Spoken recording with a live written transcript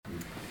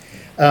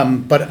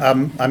But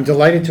I'm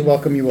delighted to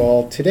welcome you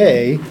all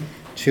today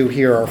to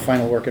hear our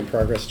final work in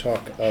progress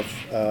talk of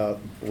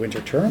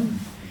winter term.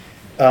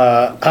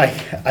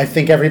 I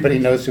think everybody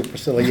knows who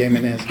Priscilla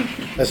Yamin is,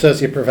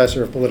 Associate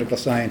Professor of Political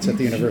Science at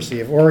the University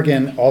of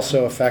Oregon,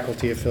 also a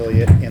faculty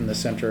affiliate in the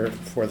Center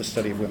for the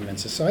Study of Women in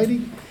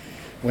Society,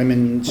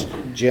 Women's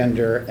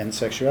Gender and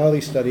Sexuality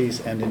Studies,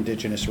 and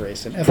Indigenous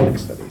Race and Ethnic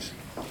Studies.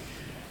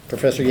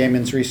 Professor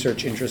Yamin's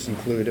research interests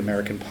include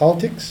American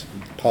politics,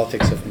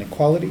 politics of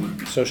inequality,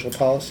 social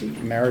policy,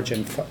 marriage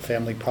and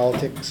family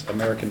politics,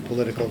 American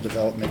political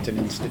development and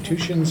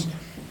institutions,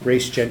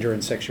 race, gender,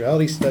 and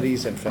sexuality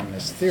studies, and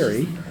feminist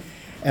theory,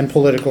 and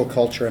political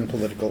culture and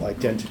political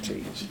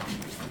identity.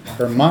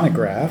 Her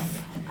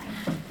monograph,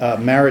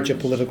 Marriage, a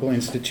Political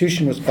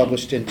Institution, was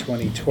published in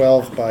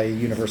 2012 by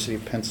University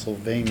of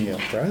Pennsylvania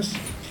Press,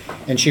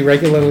 and she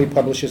regularly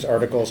publishes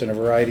articles in a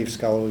variety of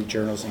scholarly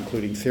journals,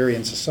 including Theory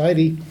and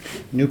Society,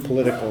 New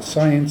Political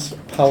Science,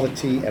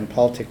 Polity, and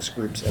Politics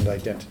Groups and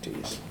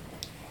Identities.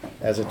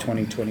 As a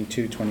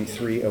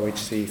 2022-23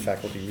 OHC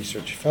Faculty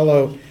Research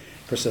Fellow,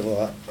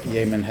 Priscilla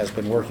Yamin has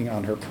been working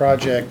on her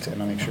project,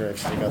 and I'll make sure I've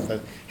still got the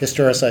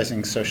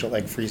Historicizing Social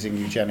Egg Freezing,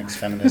 Eugenics,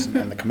 Feminism,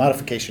 and the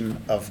Commodification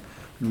of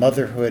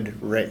Motherhood,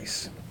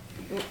 Race.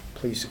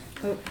 Please.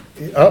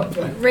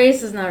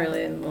 Race is not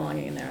really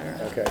belonging in there.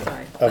 Okay.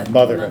 Sorry. Of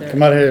motherhood.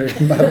 Motherhood.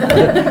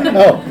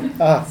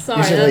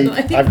 Sorry,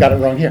 usually I've got it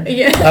wrong here.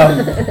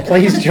 Yeah.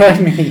 Please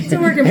join me It's a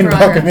work in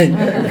welcoming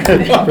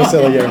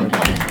Priscilla Yamin.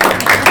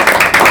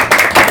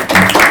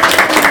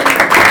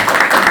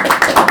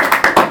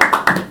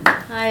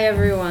 Hi,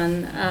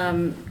 everyone.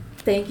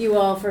 Thank you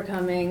all for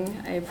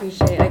coming. I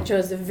appreciate it. I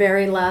chose the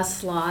very last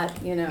slot,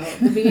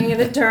 the beginning of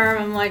the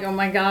term. I'm like, oh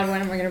my God,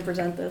 when am I going to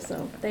present this?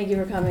 So thank you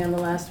for coming on the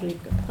last week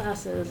of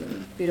classes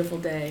and beautiful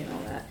day and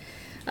all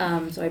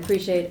that. So I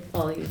appreciate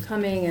all of you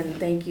coming, and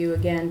thank you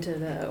again to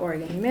the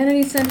Oregon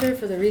Humanities Center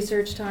for the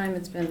research time.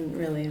 It's been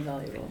really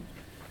invaluable.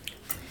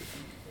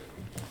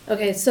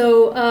 Okay,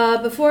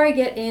 so before I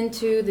get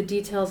into the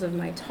details of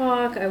my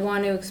talk, I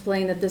want to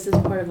explain that this is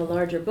part of a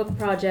larger book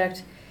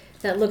project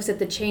that looks at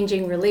the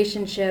changing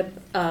relationship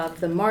of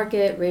the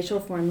market,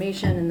 racial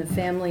formation, and the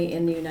family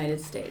in the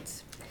United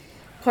States.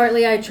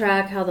 Partly I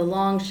track how the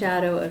long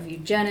shadow of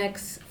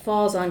eugenics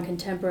falls on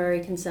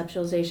contemporary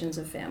conceptualizations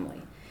of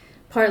family.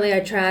 Partly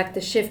I track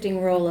the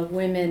shifting role of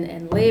women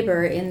and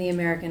labor in the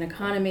American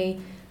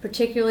economy,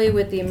 particularly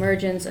with the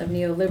emergence of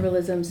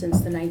neoliberalism since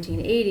the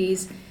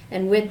 1980s,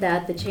 and with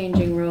that, the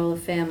changing role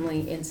of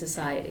family in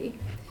society.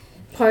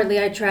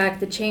 Partly I track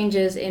the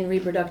changes in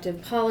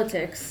reproductive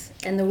politics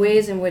and the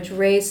ways in which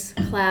race,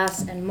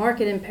 class, and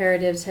market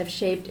imperatives have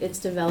shaped its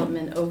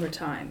development over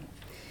time.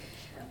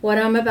 What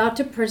I'm about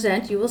to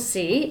present, you will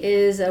see,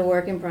 is a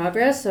work in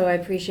progress, so I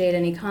appreciate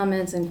any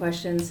comments and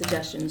questions,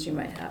 suggestions you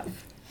might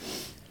have.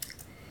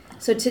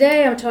 So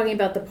today I'm talking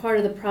about the part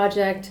of the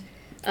project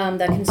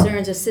that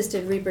concerns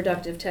assisted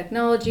reproductive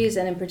technologies,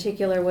 and in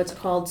particular what's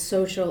called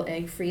social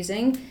egg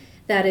freezing,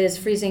 that is,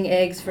 freezing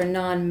eggs for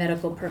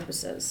non-medical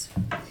purposes.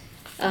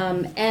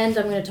 And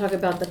I'm going to talk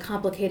about the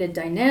complicated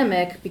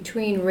dynamic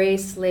between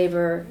race,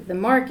 labor, the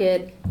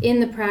market, in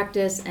the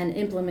practice and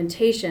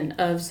implementation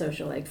of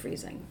social egg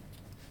freezing.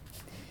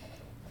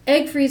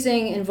 Egg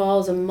freezing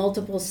involves a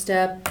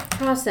multiple-step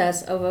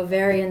process of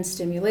ovarian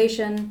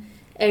stimulation,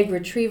 egg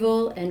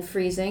retrieval, and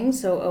freezing,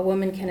 so a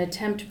woman can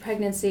attempt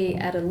pregnancy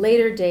at a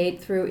later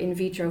date through in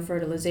vitro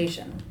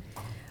fertilization.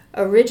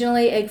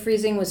 Originally, egg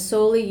freezing was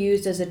solely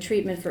used as a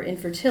treatment for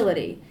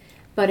infertility,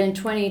 but in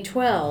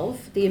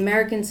 2012, the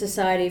American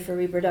Society for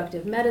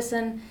Reproductive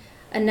Medicine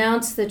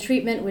announced the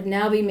treatment would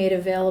now be made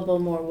available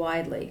more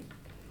widely.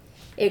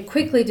 It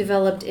quickly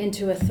developed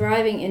into a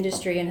thriving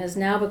industry and has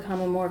now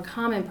become a more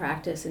common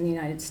practice in the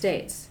United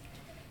States.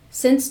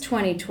 Since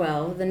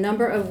 2012, the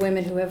number of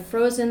women who have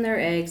frozen their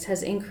eggs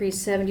has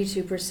increased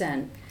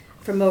 72%,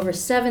 from over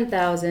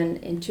 7,000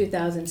 in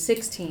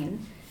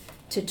 2016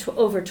 to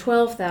over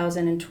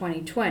 12,000 in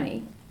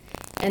 2020.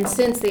 And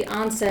since the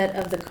onset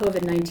of the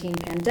COVID-19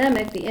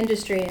 pandemic, the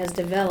industry has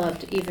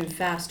developed even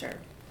faster.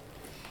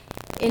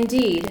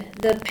 Indeed,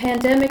 the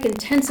pandemic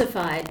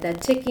intensified that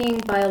ticking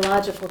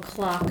biological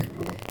clock,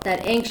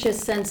 that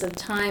anxious sense of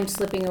time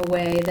slipping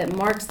away that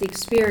marks the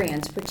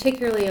experience,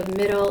 particularly of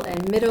middle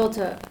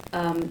to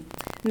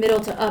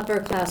upper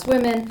class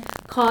women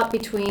caught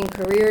between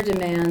career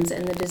demands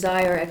and the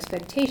desire or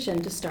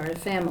expectation to start a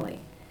family.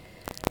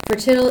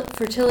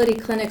 Fertility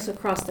clinics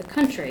across the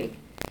country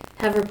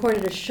have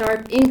reported a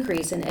sharp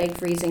increase in egg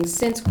freezing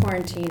since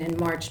quarantine in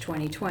March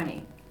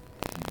 2020.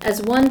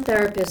 As one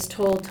therapist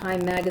told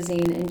Time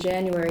magazine in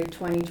January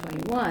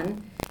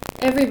 2021,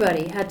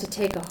 everybody had to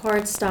take a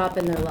hard stop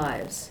in their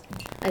lives.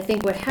 I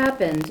think what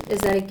happened is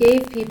that it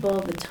gave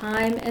people the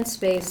time and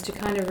space to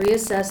kind of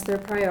reassess their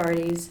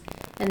priorities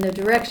and the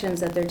directions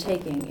that they're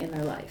taking in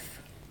their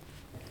life.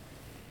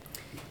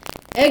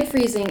 Egg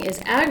freezing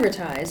is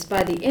advertised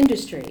by the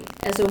industry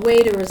as a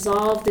way to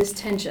resolve this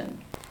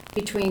tension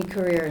between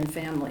career and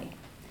family.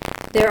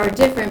 There are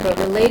different but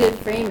related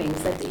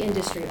framings that the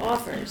industry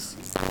offers.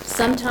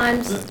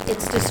 Sometimes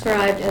it's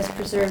described as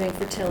preserving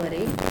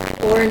fertility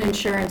or an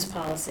insurance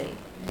policy.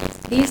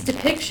 These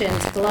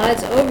depictions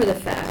glides over the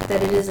fact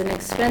that it is an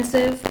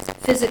expensive,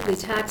 physically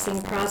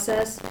taxing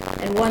process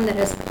and one that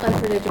has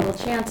unpredictable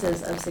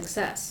chances of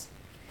success.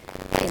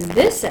 In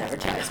this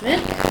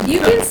advertisement, you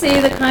can see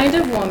the kind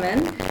of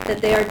woman that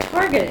they are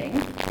targeting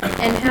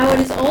and how it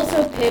is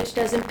also pitched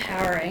as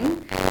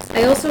empowering.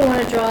 I also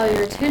want to draw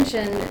your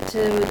attention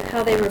to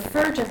how they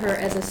refer to her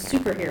as a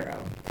superhero,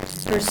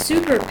 her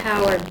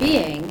superpower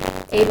being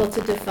able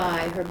to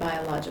defy her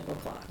biological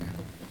clock.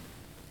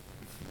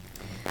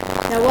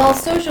 Now, while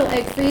social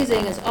egg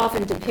freezing is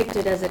often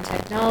depicted as a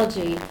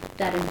technology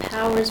that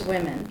empowers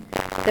women,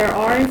 there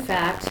are, in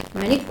fact,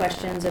 many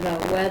questions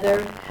about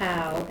whether,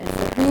 how, and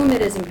for whom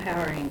it is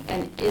empowering,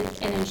 and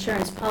an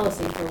insurance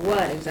policy for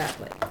what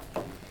exactly.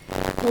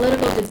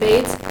 Political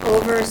debates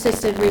over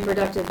assisted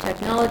reproductive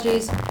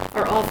technologies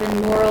are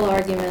often moral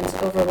arguments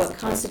over what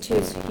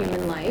constitutes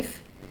human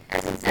life,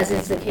 as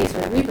is the case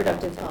with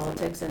reproductive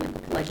politics and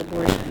like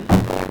abortion.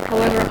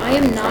 However, I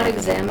am not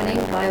examining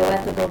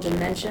bioethical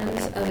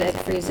dimensions of egg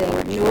freezing,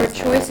 nor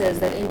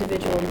choices that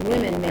individual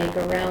women make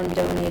around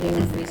donating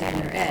and freezing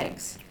their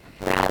eggs.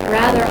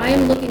 Rather, I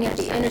am looking at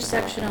the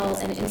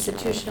intersectional and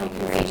institutional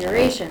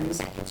configurations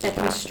that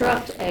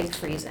construct egg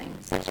freezing,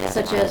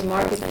 such as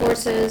market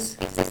forces,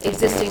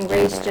 existing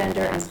race,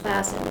 gender, and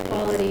class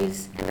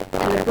inequalities,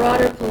 and the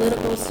broader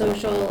political,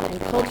 social,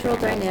 and cultural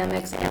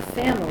dynamics of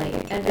family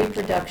and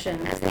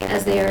reproduction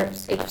as they are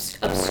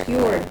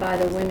obscured by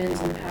the women's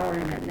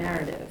empowerment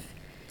narrative.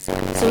 So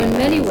in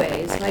many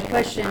ways, my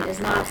question is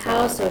not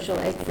how social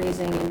egg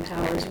freezing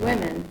empowers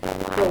women,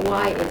 but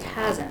why it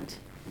hasn't.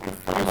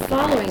 And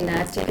following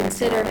that, to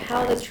consider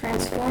how the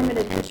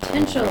transformative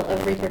potential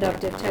of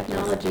reproductive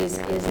technologies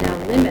is now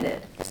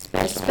limited,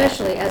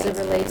 especially as it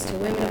relates to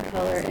women of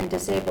color and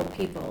disabled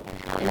people,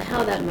 and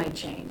how that might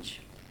change.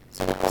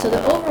 So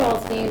the overall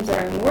themes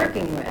that I'm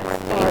working with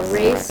are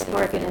race,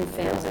 market, and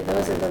family.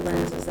 Those are the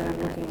lenses that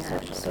I'm looking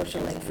at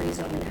social egg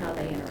freezing and how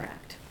they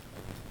interact.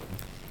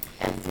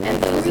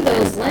 And through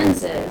those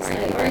lenses,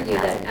 I argue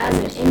that as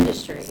an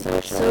industry,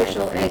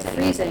 social egg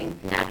freezing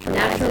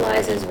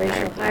naturalizes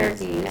racial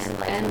hierarchies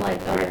and,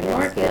 like other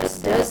markets,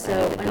 does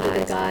so under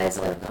the guise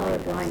of color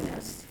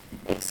blindness,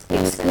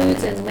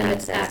 excludes and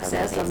limits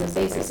access on the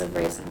basis of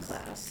race and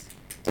class,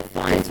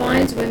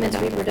 defines women's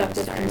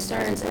reproductive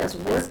concerns as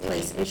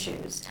workplace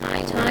issues,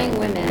 tying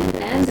women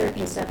and their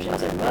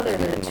conceptions of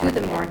motherhood to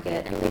the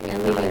market and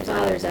leaving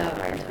fathers out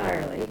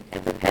entirely,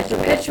 and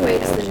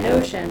perpetuates the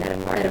notion that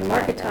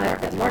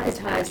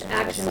marketized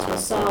actions will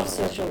solve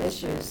social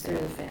issues through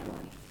the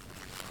family.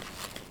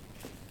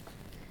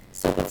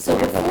 So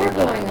before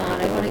going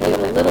on, I want to give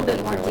a little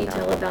bit more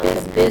detail about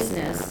the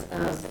business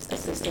of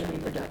assisted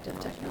reproductive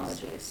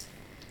technologies.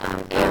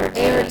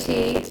 ART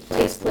takes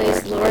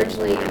place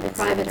largely in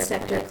private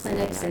sector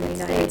clinics in the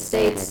United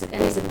States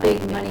and is a big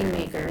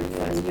moneymaker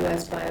for the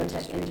U.S.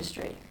 biotech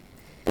industry.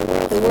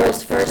 The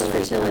world's first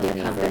fertility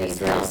company,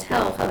 Drell's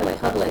Health, went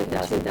public in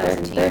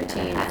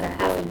 2013 at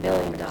 $500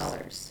 million.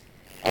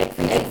 Egg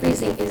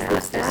freezing is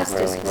the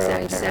fastest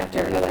growing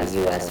sector of the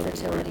U.S.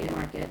 fertility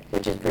market,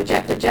 which is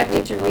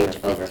projected to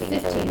reach over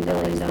 $15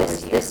 billion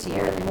this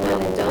year, more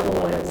than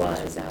double what it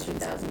was in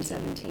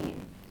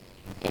 2017.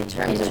 In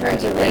terms of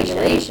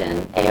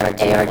regulation, ART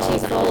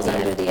falls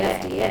under the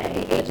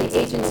FDA. The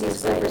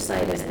agency's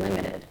oversight is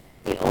limited.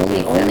 The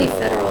only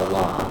federal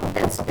law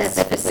that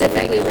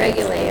specifically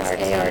regulates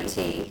ART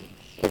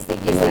is the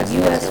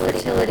U.S.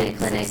 Fertility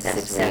Clinic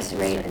Success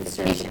Rate and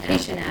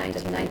Certification Act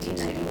of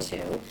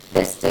 1992.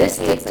 This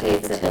dictates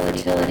that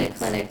fertility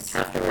clinics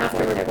have to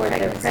report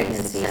their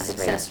pregnancy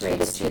success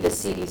rates to the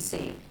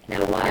CDC.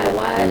 Now,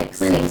 while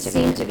clinics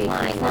seem to be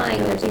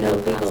complying, there's no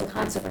legal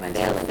consequence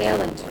for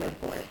failing to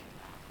report.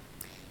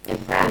 In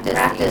practice,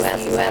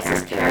 the U.S.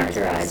 is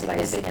characterized by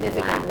a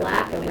significant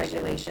lack of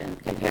regulation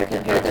compared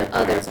to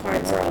other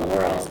parts of the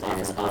world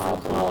and is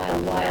often called the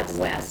Wild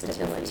West of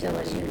the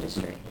fertility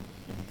industry.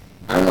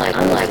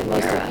 Unlike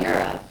most of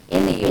Europe,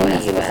 in the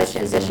U.S.,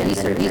 physicians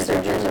and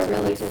researchers are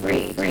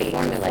relatively free to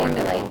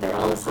formulate their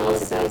own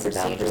policies about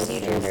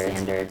procedural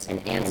standards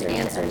and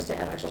answers to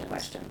ethical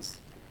questions.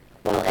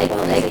 While egg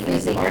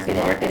freezing is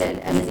marketed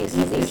as an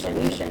easy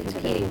solution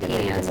to meeting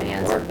demands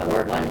of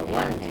work on the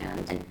one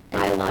hand and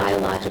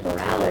biological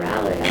morality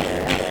on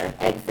the other,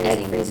 egg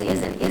freezing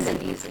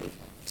isn't easy.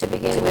 To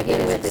begin with, it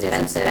is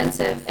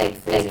expensive. Egg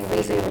freezing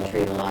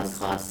retrieval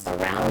costs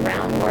around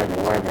more than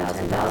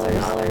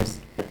 $10,000.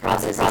 The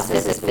process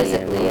is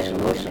physically and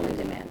emotionally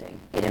demanding.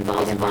 It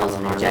involves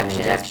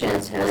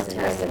injections, blood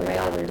tests, and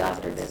regular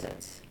doctor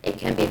visits. It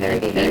can be very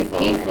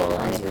painful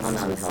and it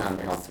comes with some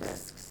health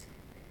risks.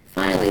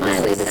 Finally,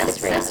 the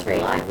success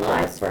rate of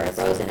live births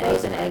frozen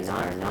eggs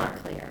are not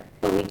clear,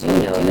 but we do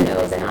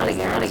know that not a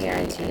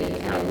guarantee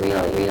and a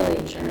really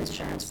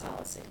insurance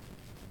policy.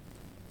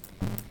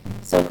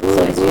 So who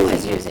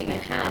is using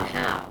and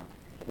how?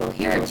 Well,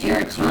 here there are two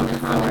common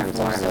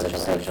forms of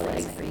social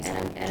egg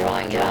freezing, and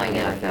drawing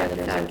out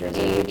factors of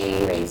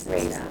age, race,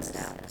 and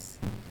status.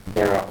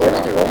 There are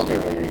older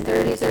women,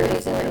 30s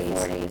and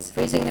 40s,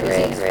 freezing their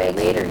eggs for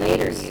later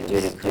use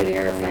due to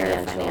career,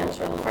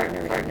 financial,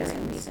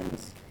 partnering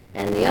reasons.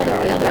 And the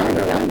other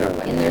younger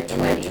women in their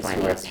 20s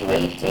who are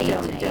paid to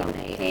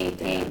donate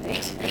their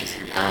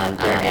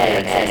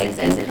eggs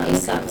as an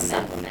income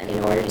supplement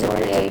in order to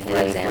pay, for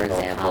example,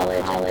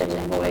 college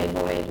and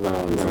avoid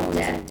loans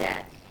and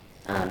debt.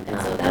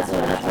 And so that's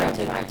what I'm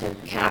trying to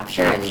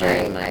capture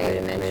in my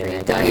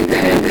rudimentary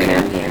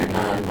diagram here.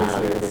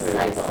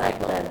 This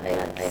cycle that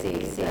I see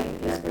these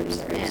groups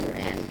are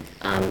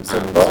in. So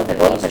both of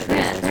these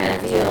trends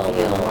reveal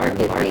a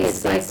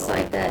market-based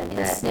cycle that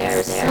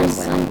ensnares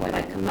somewhat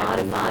by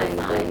commodifying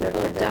both the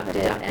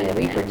productive and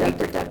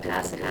reproductive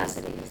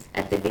capacities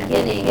at the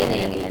beginning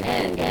and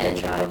end of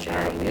the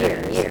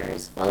childbearing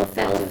years, while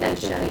effectively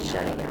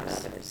shutting out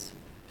others.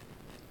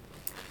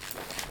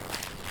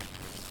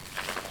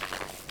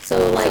 So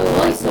like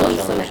most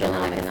social and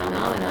economic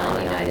phenomena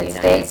in the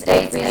United States,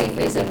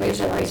 freezing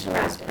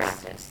racialized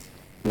practice.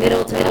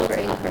 Middle to upper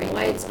income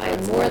whites are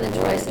more than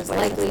twice as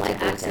likely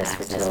to access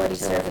fertility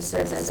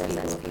services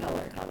as people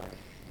of color.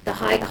 The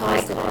high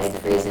cost of egg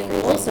freezing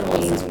also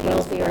means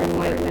wealthier and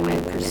white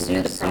women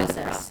pursue the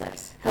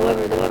process.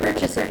 However, the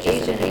purchase of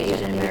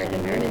Asian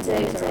American women's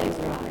eggs are on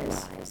the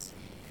rise.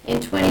 In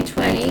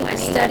 2020, a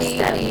study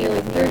of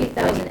nearly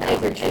 30,000 egg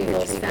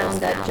retrievals found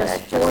that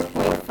just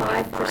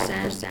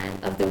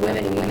 4.5% of the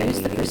women who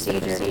used the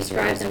procedure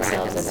described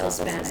themselves as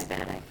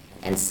Hispanic,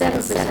 and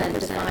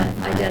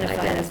 7%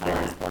 identified as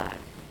Black.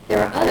 There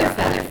are other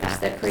factors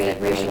that create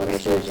racial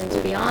exclusions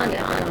beyond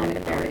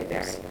economic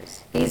barriers.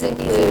 These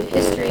include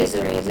histories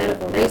of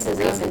medical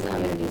racism in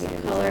communities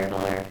of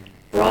color,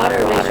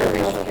 broader racial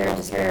health care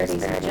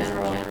disparities in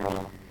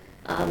general,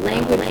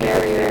 language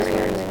barriers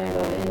when women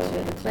go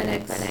into the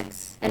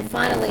clinics, and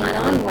finally,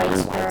 non-white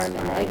sperm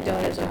and egg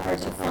donors are hard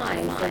to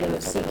find for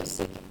those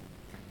seeking.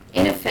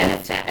 In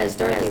effect, as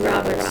Dorothy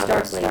Roberts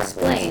starkly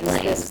explains,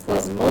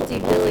 this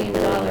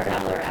multi-billion-dollar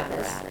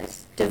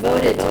apparatus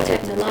devoted to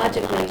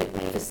technologically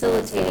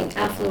facilitating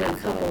affluent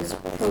couples'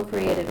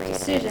 procreative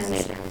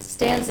decisions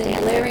stands in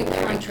glaring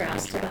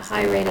contrast to the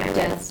high rate of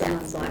deaths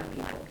among Black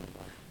people.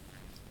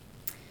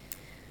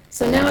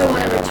 So now I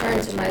want to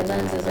return to my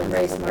lenses of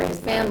race, market,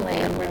 family,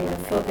 and we're going to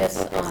focus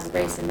on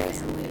race and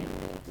family.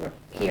 We're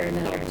here in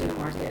the middle of the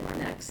market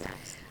next.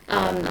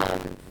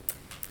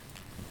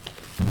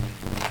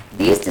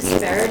 These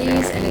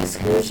disparities and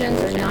exclusions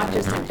are not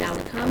just an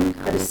outcome,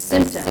 but a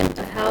symptom of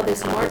how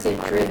this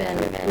market-driven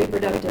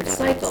reproductive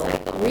cycle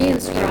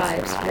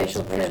reinscribes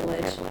racial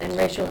privilege and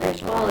racial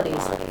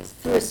inequalities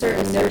through a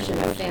certain notion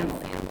of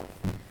family.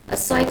 A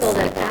cycle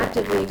that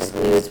actively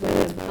excludes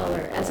women of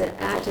color as it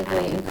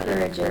actively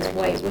encourages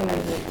white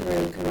womanhood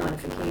through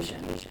commodification.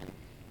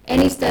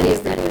 Any study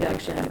of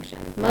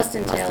reproduction must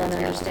entail an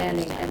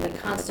understanding of the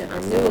constant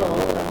renewal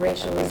of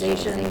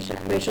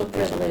racialization, racial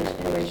privilege,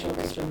 and racial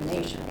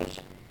discrimination.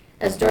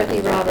 As Dorothy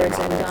Roberts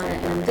and Donna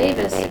M.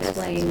 Davis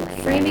explain,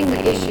 framing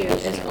the issue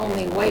as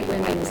only white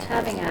women as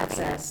having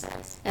access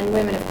and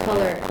women of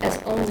color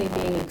as only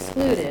being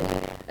excluded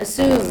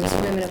assumes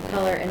women of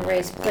color and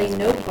race play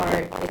no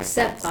part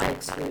except by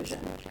exclusion.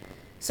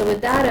 So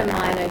with that in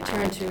mind, I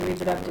turn to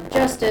reproductive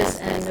justice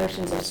and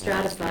notions of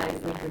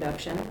stratified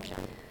reproduction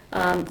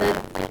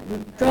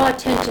that draw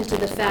attention to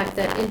the fact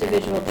that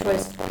individual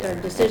choice or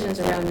decisions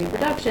around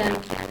reproduction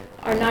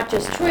are not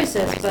just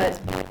choices, but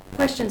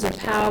questions of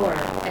power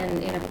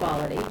and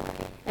inequality,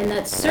 and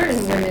that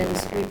certain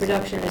women's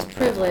reproduction is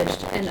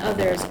privileged and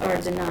others are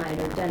denied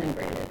or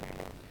denigrated.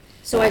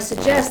 So I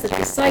suggest that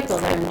the cycle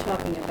that I'm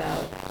talking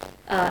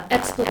about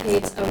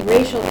explicates a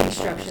racial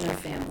construction of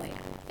family.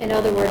 In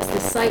other words, the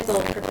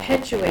cycle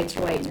perpetuates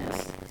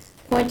whiteness,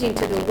 pointing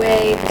to the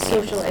way the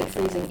social egg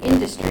freezing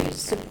industry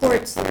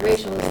supports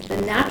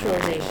the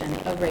naturalization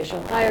of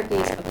racial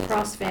hierarchies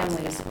across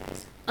families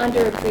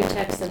under a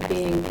pretext of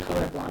being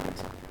colorblind.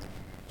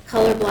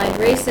 Colorblind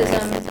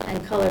racism and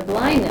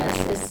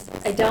colorblindness is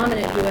a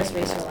dominant U.S.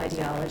 racial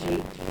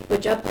ideology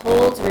which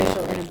upholds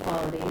racial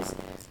inequalities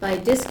by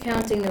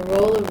discounting the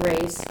role of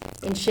race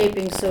in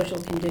shaping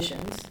social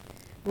conditions,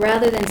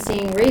 rather than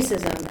seeing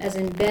racism as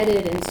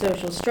embedded in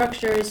social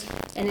structures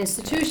and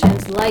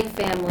institutions like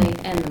family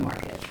and the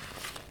market.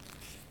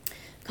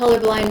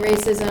 Colorblind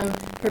racism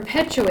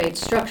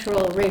perpetuates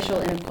structural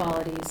racial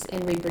inequalities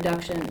in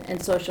reproduction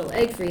and social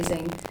egg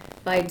freezing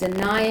by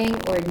denying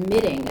or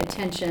admitting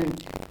attention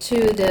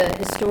to the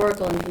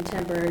historical and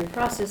contemporary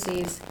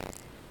processes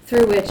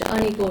through which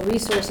unequal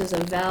resources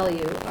of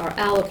value are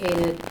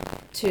allocated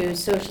to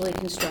socially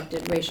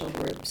constructed racial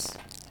groups.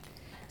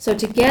 So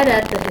to get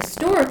at the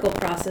historical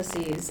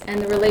processes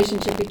and the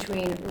relationship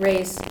between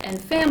race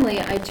and family,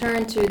 I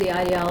turn to the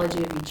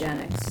ideology of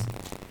eugenics.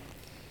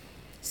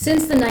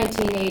 Since the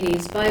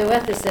 1980s,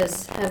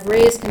 bioethicists have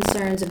raised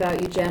concerns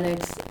about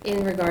eugenics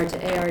in regard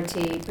to ART,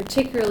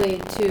 particularly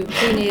to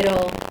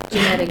prenatal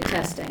genetic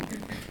testing.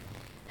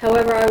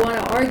 However, I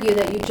want to argue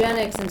that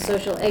eugenics and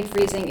social egg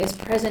freezing is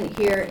present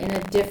here in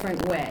a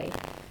different way,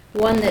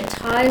 one that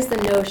ties the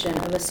notion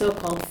of a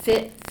so-called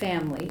fit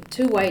family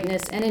to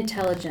whiteness and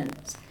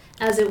intelligence,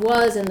 as it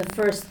was in the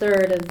first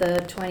third of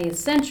the 20th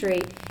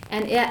century,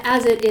 and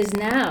as it is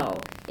now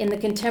in the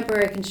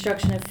contemporary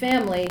construction of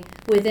family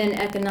within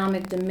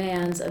economic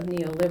demands of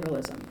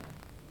neoliberalism.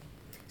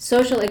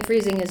 Social egg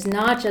freezing is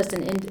not just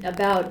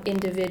about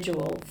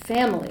individual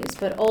families,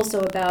 but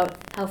also about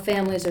how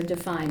families are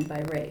defined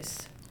by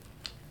race.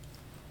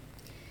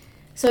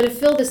 So to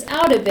fill this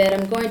out a bit,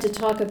 I'm going to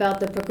talk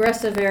about the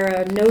progressive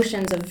era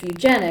notions of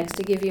eugenics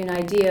to give you an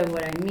idea of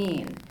what I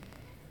mean.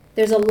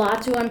 There's a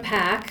lot to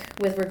unpack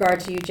with regard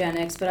to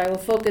eugenics, but I will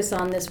focus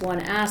on this one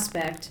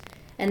aspect,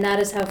 and that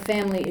is how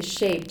family is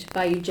shaped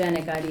by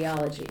eugenic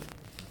ideology.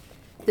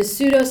 The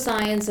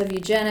pseudoscience of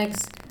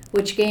eugenics,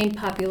 which gained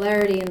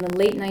popularity in the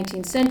late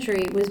 19th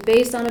century, was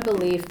based on a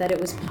belief that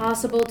it was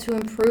possible to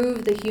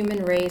improve the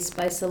human race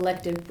by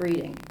selective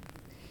breeding.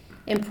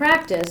 In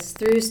practice,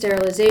 through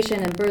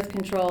sterilization and birth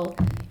control,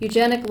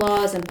 eugenic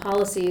laws and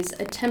policies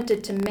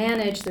attempted to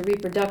manage the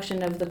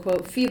reproduction of the,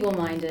 quote,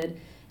 feeble-minded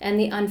and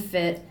the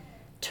unfit,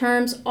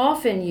 terms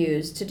often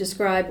used to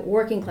describe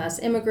working-class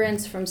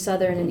immigrants from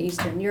Southern and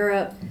Eastern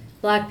Europe,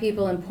 Black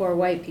people and poor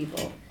white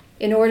people,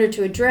 in order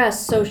to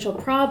address social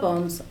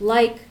problems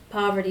like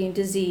poverty and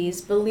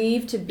disease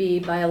believed to be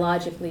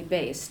biologically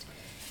based.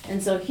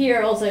 And so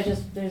here also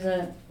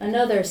there's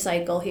another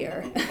cycle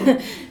here.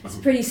 It's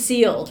pretty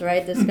sealed,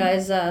 right? This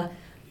guy's,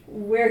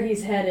 where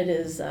he's headed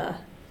is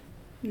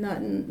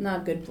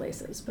not good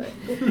places. But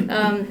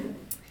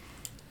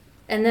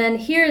and then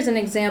here's an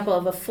example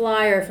of a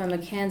flyer from a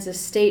Kansas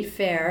State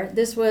Fair.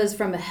 This was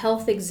from a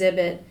health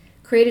exhibit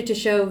created to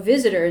show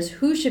visitors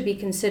who should be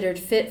considered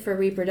fit for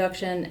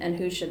reproduction and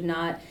who should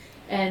not.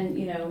 And,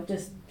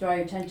 just draw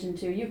your attention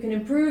to, you can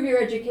improve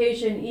your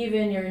education,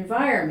 even your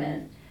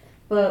environment,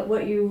 but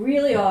what you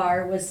really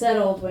are was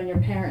settled when your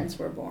parents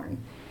were born.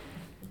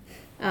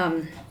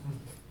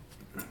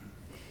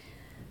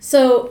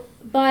 So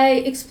by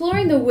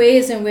exploring the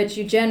ways in which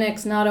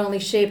eugenics not only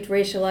shaped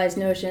racialized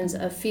notions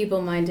of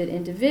feeble-minded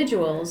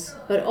individuals,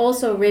 but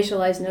also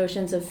racialized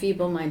notions of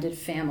feeble-minded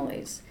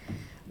families.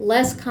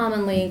 Less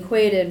commonly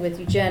equated with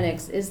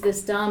eugenics is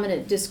this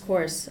dominant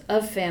discourse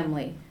of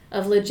family,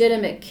 of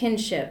legitimate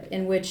kinship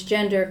in which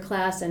gender,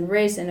 class, and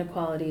race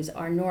inequalities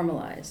are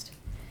normalized,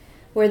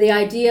 where the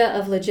idea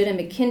of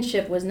legitimate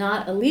kinship was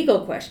not a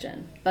legal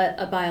question, but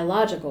a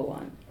biological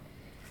one.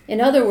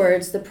 In other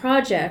words, the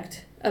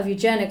project of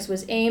eugenics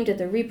was aimed at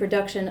the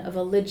reproduction of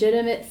a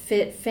legitimate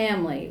fit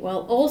family while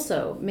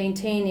also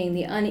maintaining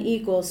the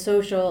unequal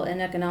social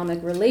and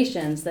economic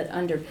relations that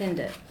underpinned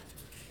it.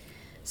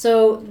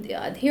 So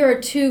here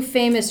are two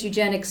famous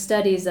eugenics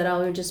studies that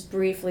I'll just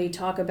briefly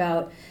talk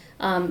about.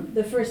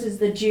 The first is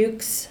the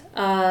Jukes,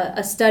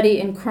 a study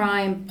in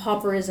crime,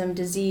 pauperism,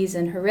 disease,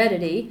 and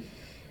heredity.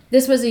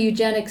 This was a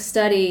eugenics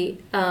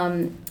study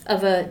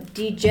of a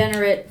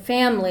degenerate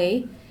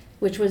family,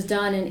 which was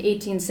done in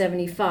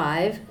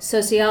 1875.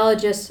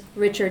 Sociologist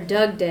Richard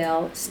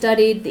Dugdale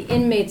studied the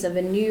inmates of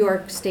a New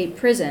York state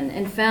prison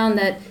and found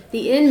that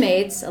the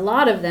inmates, a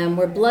lot of them,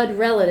 were blood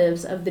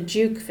relatives of the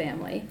Juke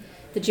family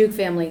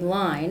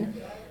line.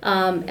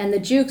 And the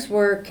Jukes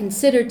were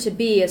considered to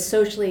be a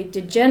socially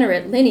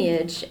degenerate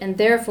lineage, and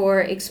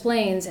therefore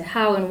explains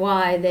how and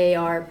why they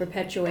are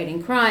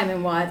perpetuating crime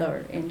and why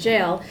they're in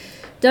jail.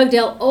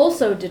 Dugdale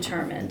also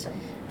determined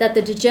that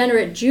the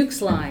degenerate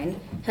Jukes line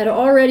had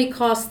already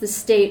cost the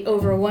state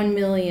over $1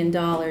 million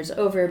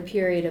over a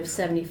period of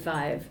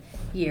 75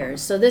 years.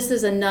 So this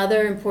is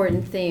another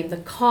important theme, the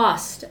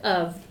cost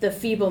of the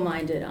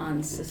feeble-minded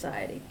on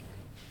society.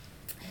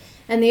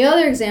 And the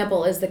other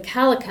example is the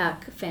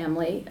Kallikak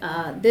family.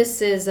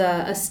 This is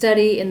a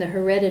study in the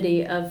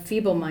heredity of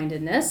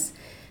feeble-mindedness.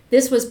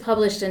 This was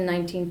published in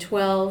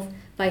 1912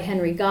 by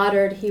Henry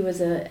Goddard. He was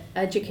an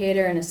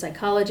educator and a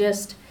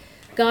psychologist.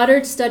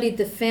 Goddard studied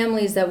the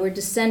families that were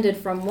descended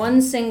from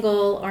one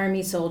single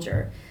army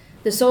soldier.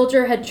 The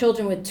soldier had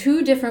children with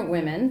two different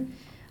women.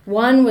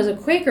 One was a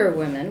Quaker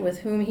woman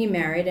with whom he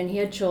married, and he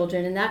had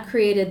children, and that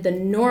created the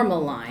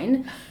normal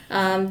line.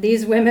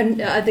 These women,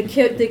 the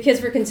kids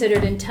were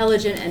considered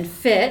intelligent and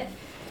fit.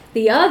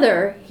 The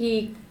other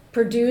he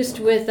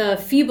produced with a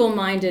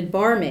feeble-minded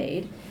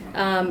barmaid,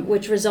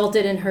 which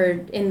resulted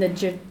in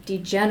the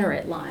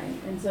degenerate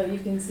line. And so you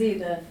can see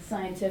the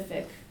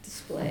scientific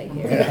display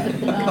here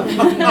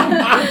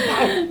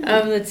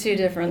of the two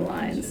different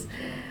lines.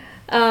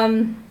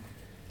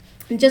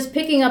 Just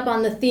picking up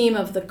on the theme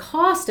of the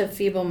cost of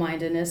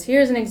feeble-mindedness,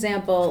 here's an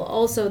example.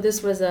 Also,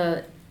 this was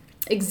an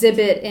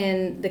exhibit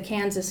in the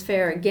Kansas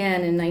Fair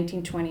again in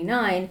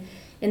 1929.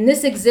 In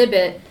this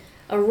exhibit,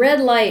 a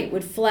red light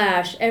would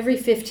flash every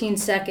 15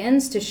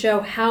 seconds to show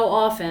how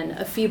often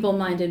a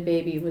feeble-minded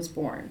baby was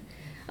born.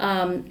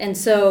 And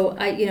so,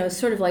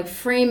 sort of like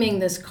framing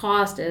this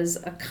cost as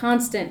a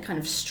constant kind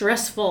of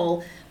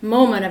stressful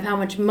moment of how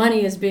much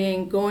money is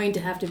going to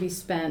have to be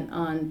spent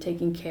on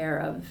taking care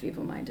of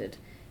feeble-minded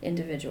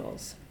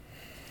individuals.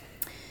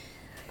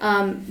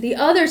 The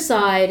other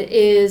side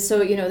is, so,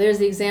 there's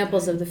the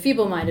examples of the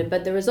feeble-minded,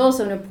 but there is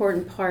also an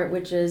important part,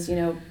 which is,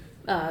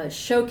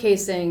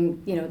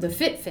 showcasing, the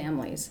fit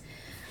families.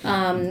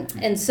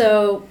 And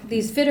so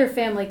these fitter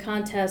family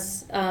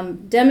contests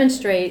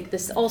demonstrate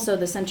this, also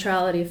the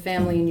centrality of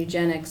family in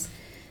eugenics.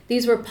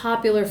 These were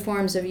popular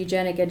forms of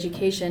eugenic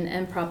education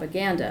and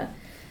propaganda.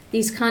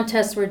 These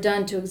contests were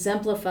done to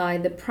exemplify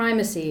the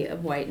primacy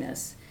of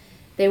whiteness.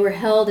 They were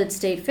held at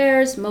state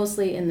fairs,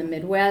 mostly in the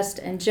Midwest,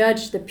 and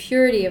judged the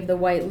purity of the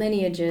white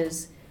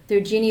lineages, their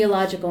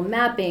genealogical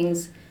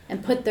mappings,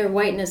 and put their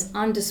whiteness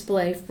on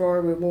display for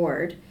a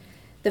reward.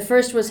 The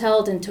first was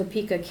held in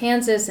Topeka,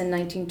 Kansas in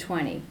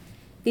 1920.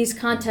 These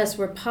contests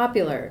were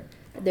popular.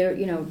 There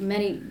were,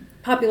 many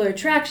popular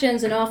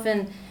attractions and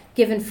often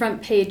given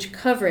front page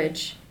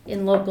coverage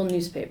in local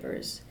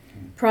newspapers.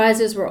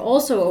 Prizes were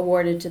also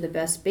awarded to the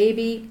best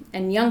baby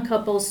and young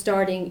couples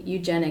starting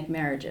eugenic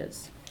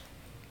marriages.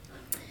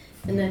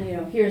 And then,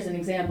 here's an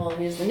example.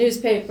 Here's the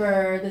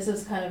newspaper. This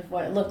is kind of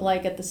what it looked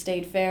like at the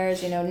state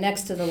fairs,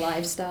 next to the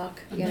livestock,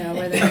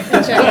 where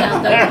they're checking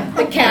out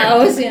the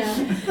cows,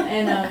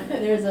 And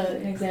there's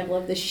an example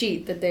of the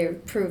sheep that they're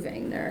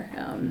proving their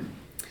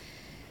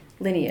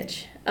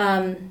lineage.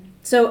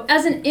 So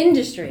as an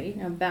industry,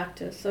 now back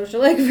to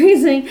social egg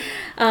freezing,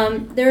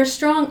 there are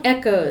strong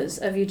echoes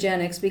of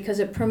eugenics because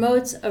it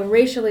promotes a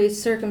racially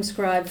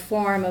circumscribed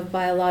form of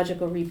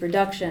biological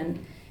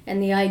reproduction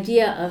and the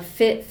idea of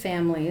fit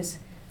families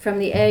from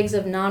the eggs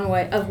of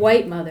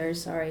white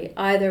mothers,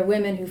 either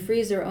women who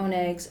freeze their own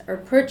eggs or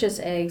purchase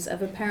eggs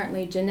of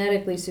apparently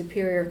genetically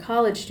superior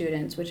college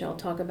students, which I'll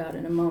talk about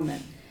in a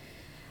moment.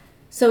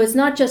 So it's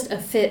not just a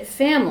fit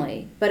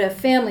family, but a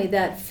family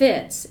that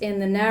fits in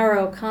the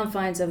narrow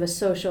confines of a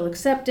social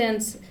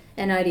acceptance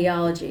and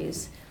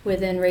ideologies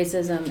within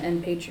racism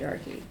and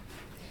patriarchy.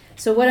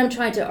 So what I'm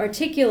trying to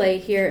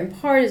articulate here in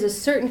part is a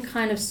certain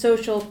kind of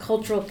social,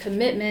 cultural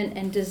commitment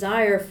and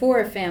desire for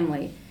a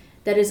family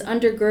that is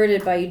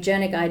undergirded by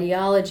eugenic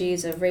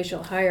ideologies of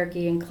racial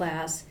hierarchy and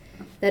class,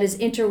 that is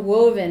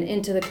interwoven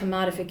into the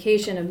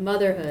commodification of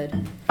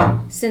motherhood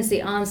since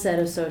the onset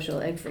of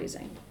social egg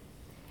freezing.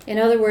 In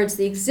other words,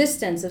 the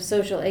existence of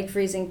social egg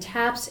freezing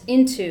taps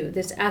into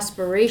this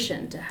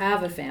aspiration to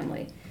have a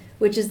family,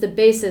 which is the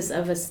basis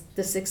of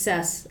the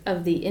success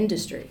of the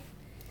industry.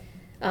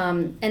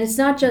 And it's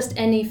not just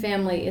any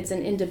family, it's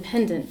an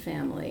independent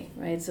family,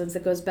 right? So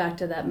it goes back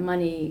to that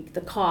money,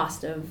 the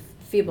cost of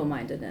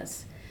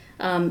feeble-mindedness.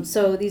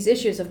 So these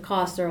issues of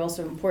cost are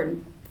also an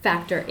important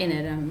factor in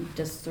it. I'm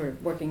just sort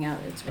of working out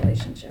its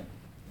relationship.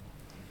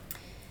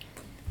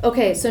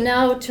 Okay, so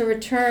now to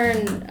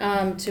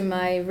return to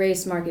my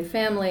race, market,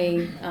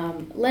 family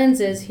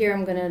lenses, here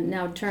I'm going to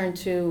now turn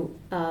to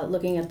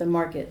looking at the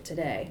market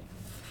today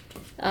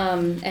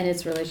and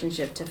its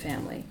relationship to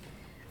family.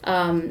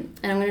 And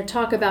I'm going to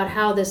talk about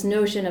how this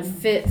notion of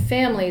fit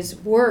families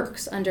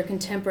works under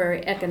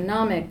contemporary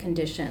economic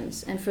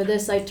conditions. And for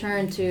this, I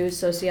turn to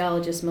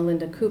sociologist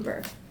Melinda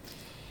Cooper.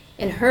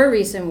 In her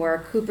recent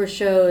work, Cooper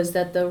shows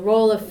that the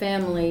role of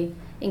family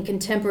in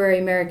contemporary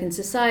American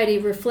society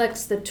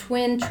reflects the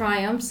twin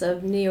triumphs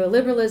of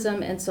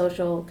neoliberalism and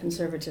social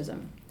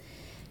conservatism.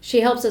 She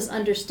helps us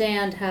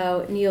understand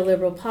how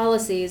neoliberal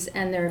policies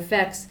and their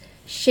effects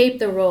shape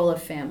the role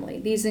of family.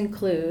 These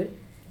include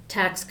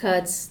tax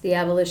cuts, the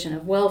abolition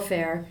of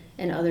welfare,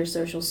 and other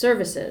social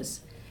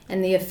services.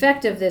 And the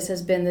effect of this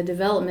has been the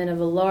development of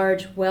a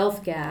large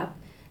wealth gap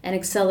and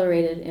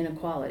accelerated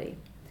inequality.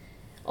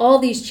 All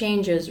these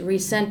changes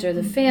recenter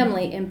the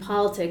family in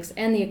politics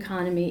and the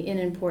economy in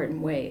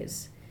important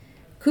ways.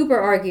 Cooper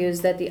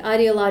argues that the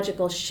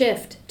ideological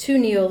shift to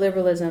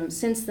neoliberalism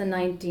since the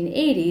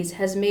 1980s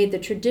has made the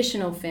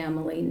traditional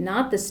family,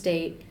 not the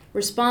state,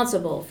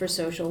 responsible for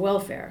social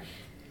welfare.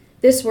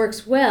 This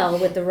works well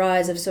with the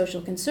rise of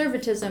social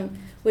conservatism,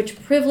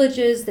 which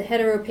privileges the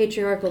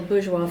heteropatriarchal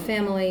bourgeois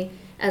family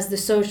as the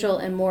social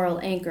and moral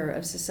anchor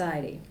of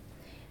society.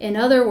 In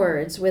other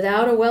words,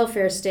 without a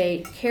welfare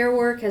state, care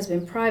work has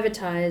been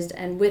privatized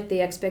and with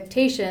the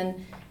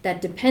expectation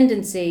that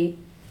dependency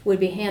would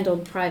be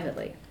handled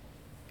privately.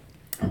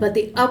 But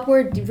the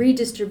upward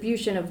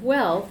redistribution of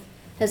wealth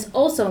has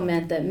also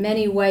meant that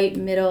many white,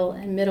 middle,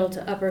 and middle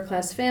to upper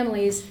class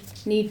families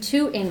need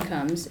two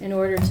incomes in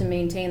order to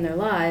maintain their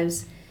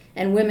lives,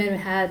 and women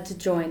had to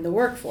join the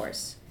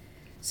workforce.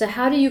 So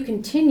how do you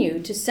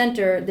continue to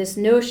center this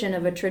notion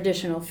of a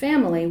traditional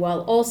family while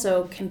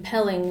also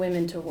compelling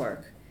women to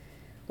work?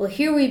 Well,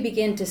 here we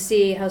begin to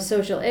see how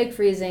social egg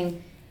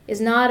freezing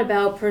is not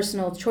about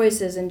personal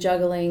choices in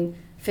juggling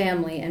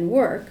family and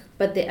work,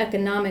 but the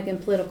economic and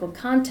political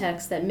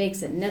context that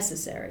makes it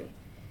necessary.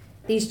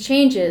 These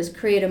changes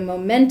create a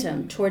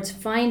momentum towards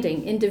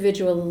finding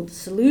individual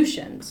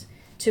solutions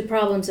to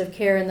problems of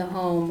care in the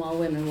home while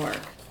women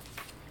work,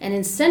 and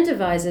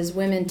incentivizes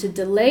women to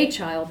delay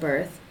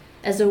childbirth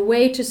as a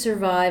way to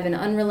survive an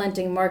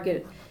unrelenting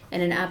market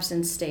and an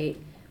absent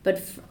state, but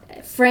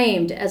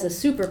framed as a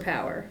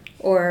superpower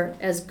or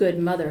as good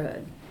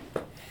motherhood.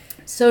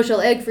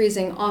 Social egg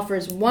freezing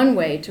offers one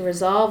way to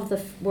resolve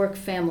the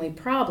work-family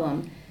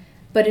problem,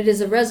 but it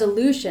is a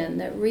resolution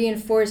that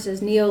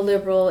reinforces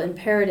neoliberal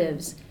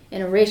imperatives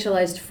in a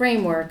racialized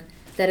framework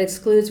that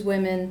excludes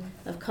women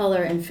of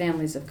color and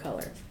families of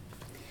color.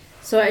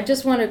 So I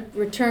just want to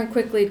return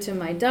quickly to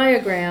my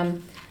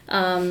diagram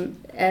and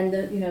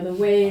the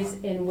ways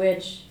in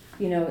which,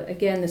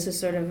 again, this is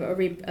sort of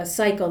a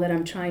cycle that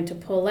I'm trying to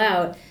pull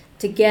out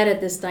to get at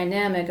this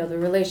dynamic of the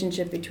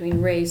relationship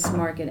between race,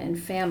 market, and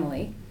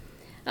family,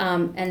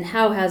 and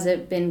how has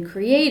it been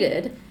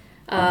created.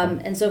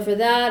 And so for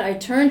that, I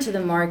turn to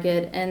the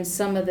market and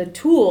some of the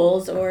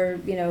tools or,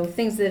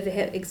 things that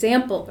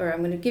I'm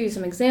going to give you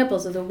some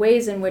examples of the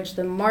ways in which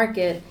the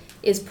market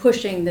is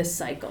pushing this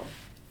cycle.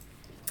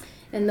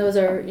 And those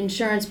are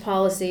insurance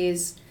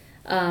policies,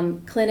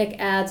 clinic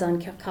ads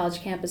on college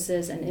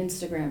campuses, and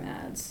Instagram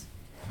ads.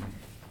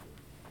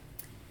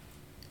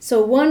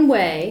 So one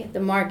way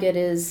the market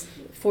is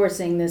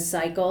forcing this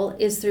cycle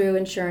is through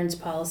insurance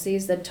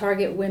policies that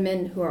target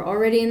women who are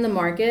already in the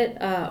market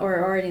or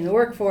are already in the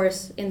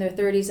workforce in their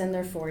 30s and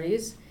their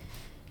 40s.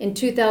 In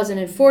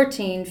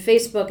 2014,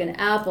 Facebook and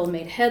Apple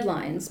made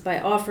headlines by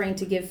offering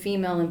to give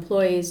female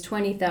employees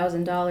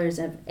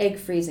 $20,000 of egg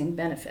freezing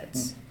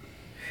benefits.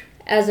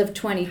 As of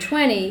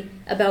 2020,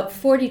 about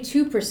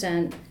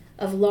 42%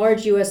 of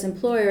large U.S.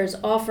 employers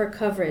offer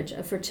coverage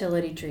of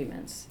fertility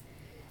treatments.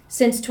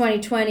 Since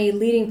 2020,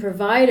 leading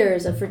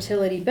providers of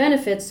fertility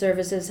benefits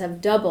services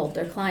have doubled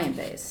their client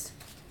base.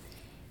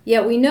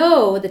 Yet we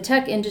know the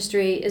tech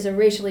industry is a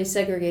racially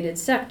segregated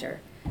sector.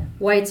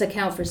 Whites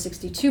account for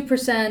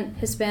 62%,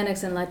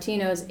 Hispanics and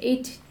Latinos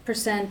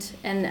 8%,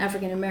 and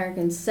African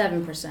Americans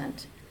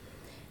 7%.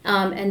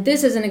 And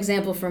this is an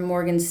example from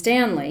Morgan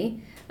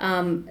Stanley,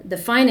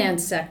 the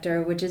finance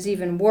sector, which is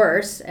even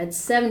worse at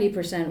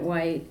 70%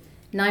 white,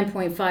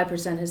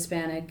 9.5%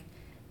 Hispanic,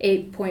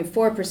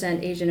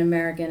 8.4% Asian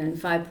American, and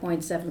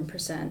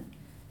 5.7%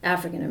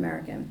 African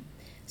American.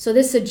 So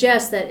this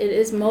suggests that it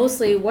is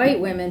mostly white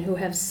women who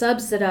have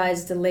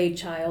subsidized delayed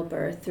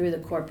childbirth through the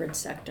corporate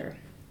sector.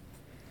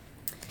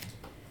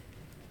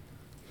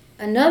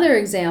 Another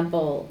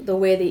example, the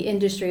way the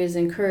industry is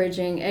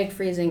encouraging egg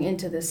freezing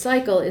into this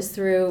cycle is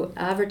through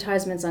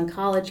advertisements on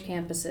college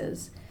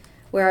campuses,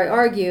 where I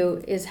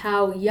argue is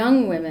how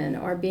young women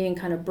are being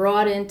kind of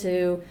brought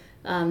into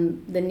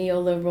the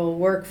neoliberal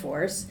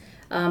workforce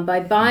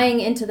by buying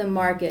into the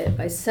market,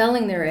 by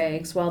selling their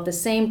eggs, while at the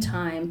same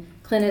time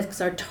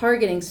clinics are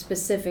targeting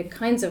specific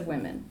kinds of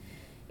women.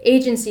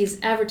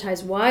 Agencies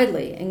advertise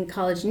widely in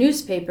college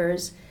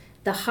newspapers.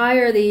 The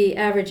higher the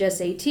average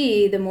SAT,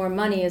 the more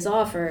money is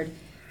offered,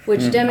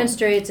 which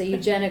demonstrates a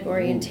eugenic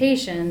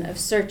orientation of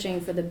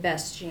searching for the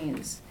best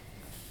genes.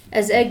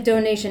 As egg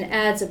donation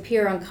ads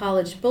appear on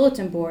college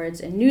bulletin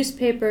boards and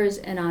newspapers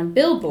and on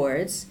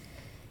billboards,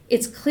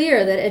 it's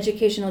clear that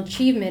educational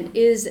achievement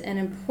is an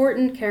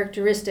important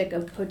characteristic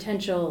of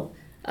potential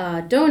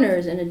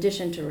donors in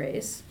addition to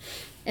race.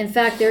 In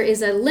fact, there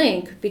is a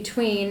link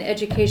between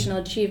educational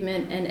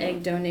achievement and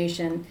egg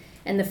donation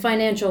and the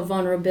financial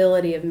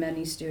vulnerability of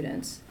many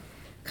students.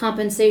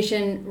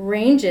 Compensation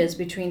ranges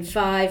between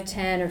 $5,000,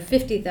 $10,000, or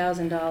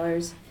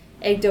 $50,000.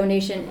 Egg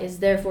donation is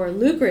therefore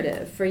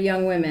lucrative for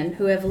young women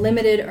who have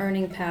limited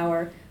earning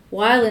power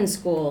while in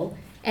school,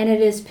 and it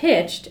is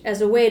pitched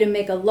as a way to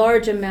make a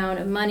large amount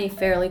of money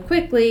fairly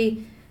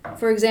quickly.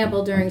 For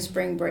example, during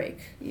spring break,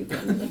 you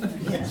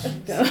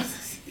can go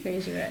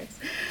raise your eggs.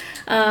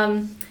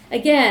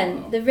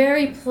 Again, the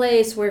very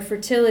place where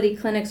fertility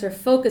clinics are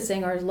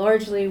focusing are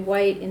largely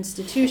white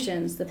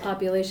institutions. The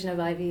population of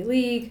Ivy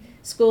League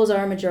schools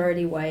are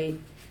majority white.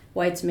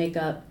 Whites make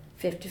up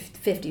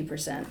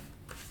 50%.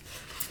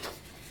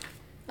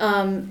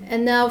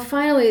 And now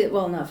finally,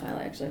 actually,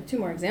 I have two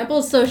more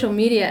examples. Social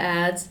media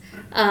ads.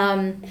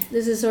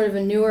 This is sort of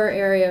a newer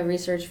area of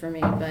research for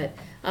me, but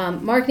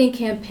marketing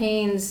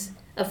campaigns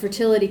of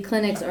fertility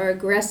clinics are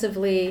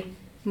aggressively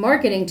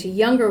marketing to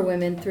younger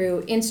women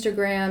through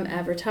Instagram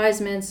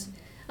advertisements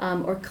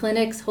or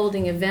clinics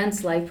holding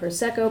events like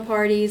Prosecco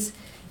parties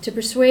to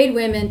persuade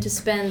women to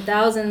spend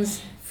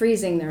thousands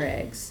freezing their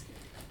eggs.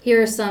 Here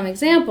are some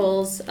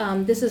examples.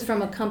 This is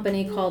from a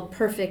company called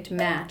Perfect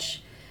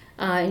Match.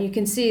 And you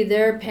can see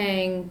they're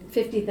paying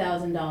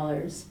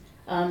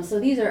 $50,000. So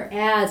these are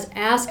ads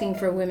asking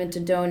for women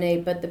to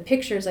donate, but the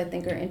pictures I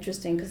think are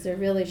interesting because they're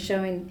really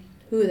showing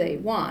who they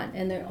want,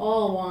 and they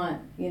all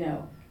want,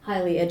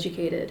 highly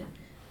educated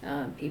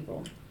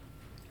people.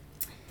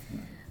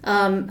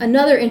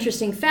 Another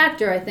interesting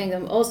factor I think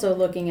I'm also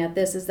looking at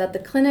this is that the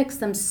clinics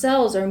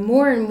themselves are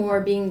more and more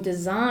being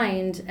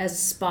designed as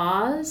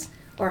spas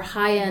or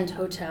high-end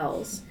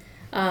hotels.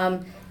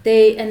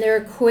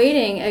 They're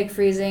equating egg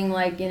freezing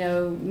like,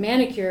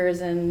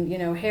 manicures and,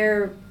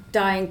 hair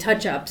dyeing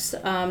touch-ups,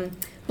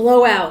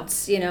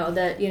 blowouts,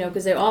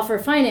 because they offer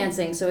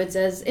financing. So it's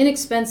as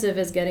inexpensive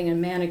as getting a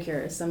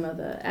manicure, some of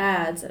the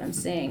ads that I'm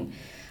seeing.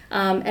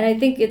 And I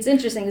think it's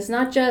interesting. It's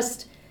not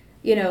just,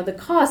 the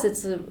cost,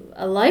 it's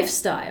a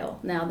lifestyle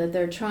now that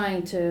they're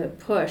trying to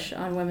push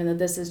on women, that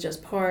this is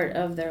just part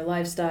of their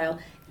lifestyle,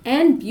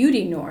 and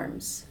beauty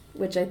norms,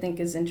 which I think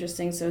is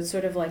interesting. So it's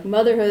sort of like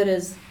motherhood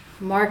is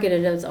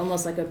marketed as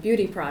almost like a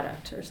beauty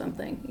product or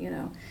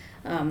something,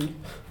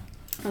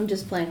 I'm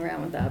just playing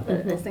around with that,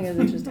 but I think it's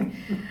interesting.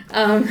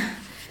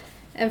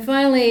 And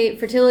finally,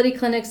 fertility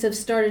clinics have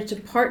started to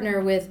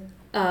partner with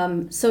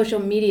social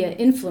media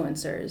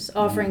influencers,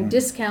 offering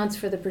discounts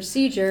for the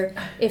procedure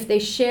if they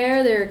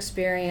share their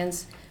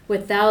experience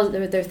with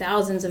their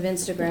thousands of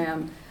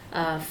Instagram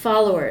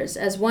followers.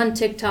 As one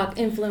TikTok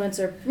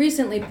influencer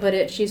recently put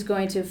it, she's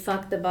going to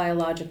fuck the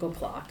biological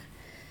clock.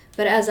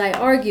 But as I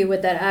argue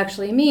what that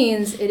actually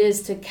means, it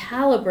is to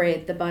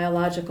calibrate the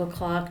biological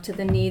clock to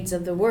the needs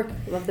of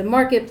the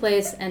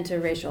marketplace and to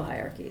racial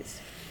hierarchies.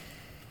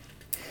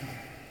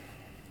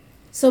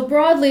 So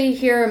broadly,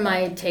 here are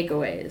my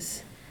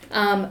takeaways.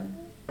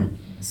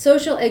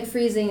 Social egg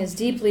freezing is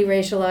deeply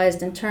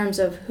racialized in terms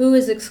of who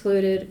is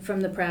excluded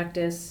from the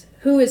practice,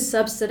 who is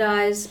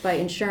subsidized by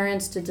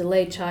insurance to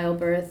delay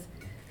childbirth,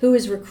 who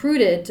is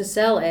recruited to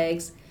sell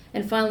eggs,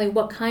 and finally,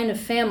 what kind of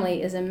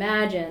family is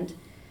imagined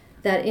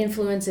that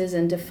influences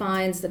and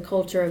defines the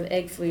culture of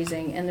egg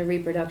freezing and the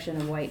reproduction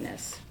of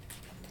whiteness.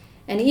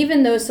 And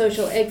even though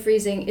social egg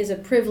freezing is a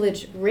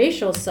privileged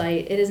racial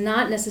site, it is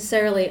not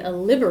necessarily a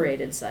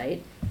liberated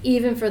site,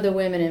 even for the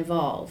women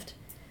involved.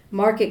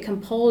 Market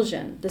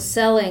compulsion, the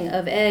selling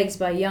of eggs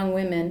by young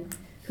women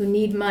who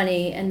need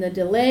money, and the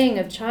delaying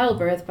of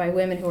childbirth by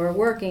women who are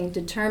working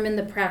determine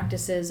the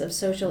practices of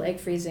social egg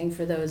freezing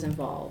for those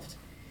involved.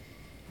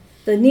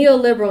 The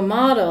neoliberal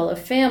model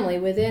of family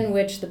within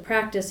which the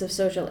practice of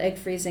social egg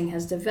freezing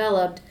has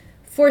developed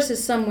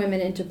forces some women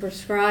into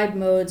prescribed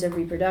modes of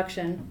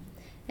reproduction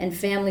and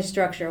family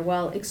structure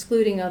while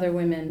excluding other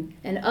women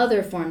and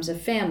other forms of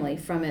family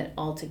from it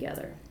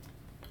altogether.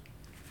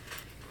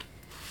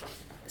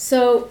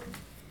 So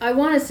I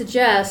want to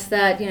suggest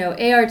that,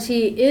 ART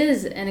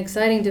is an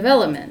exciting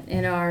development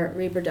in our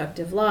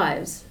reproductive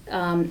lives.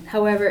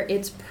 However,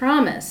 its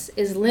promise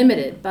is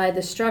limited by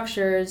the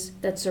structures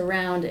that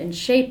surround and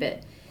shape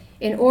it.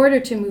 In order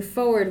to move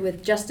forward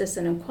with justice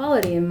and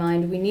equality in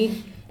mind, we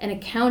need an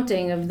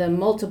accounting of the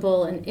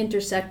multiple and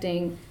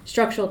intersecting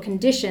structural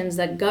conditions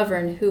that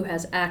govern who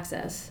has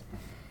access.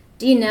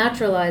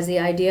 Denaturalize the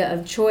idea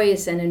of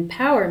choice and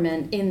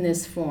empowerment in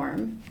this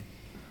form.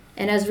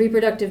 And as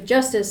reproductive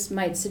justice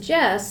might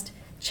suggest,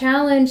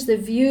 challenge the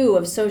view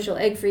of social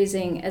egg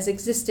freezing as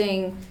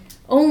existing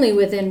only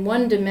within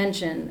one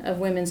dimension of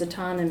women's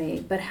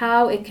autonomy, but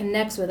how it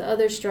connects with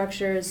other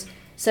structures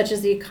such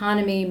as the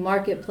economy,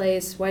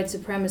 marketplace, white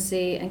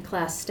supremacy, and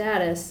class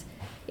status,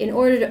 in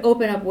order to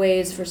open up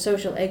ways for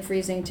social egg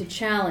freezing to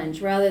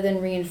challenge rather than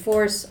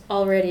reinforce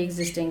already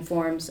existing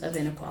forms of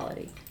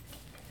inequality.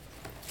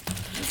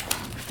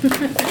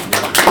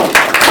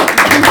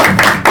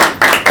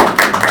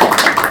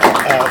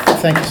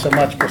 Thank you so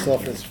much, Priscilla,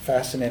 for this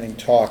fascinating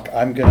talk.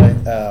 I'm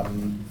going to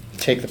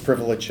take the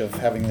privilege of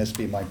having this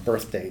be my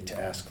birthday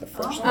to ask the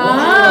first question.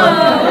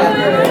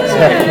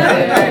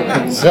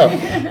 So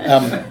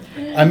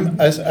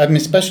I'm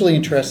especially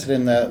interested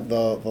in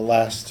the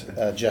last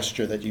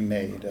gesture that you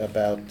made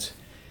about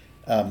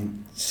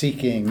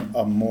seeking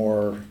a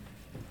more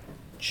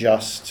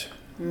just,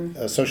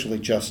 a socially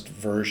just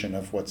version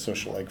of what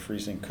social egg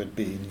freezing could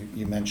be.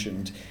 You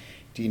mentioned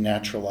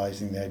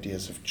denaturalizing the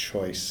ideas of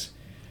choice.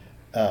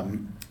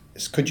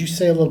 Could you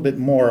say a little bit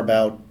more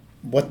about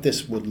what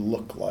this would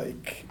look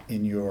like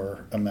in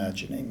your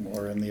imagining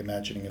or in the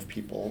imagining of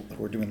people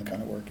who are doing the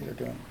kind of work you're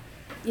doing?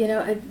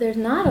 There's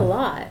not a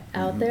lot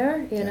out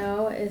there,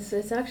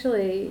 it's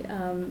actually,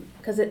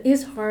 because it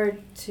is hard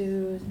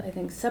to, I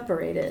think,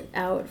 separate it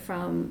out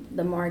from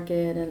the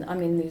market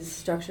and, these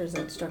structures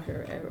that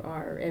structure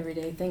our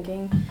everyday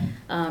thinking.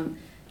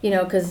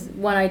 Because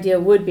one idea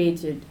would be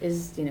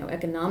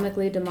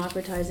economically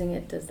democratizing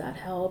it. Does that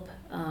help?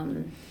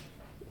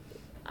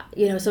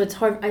 So it's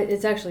hard.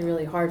 It's actually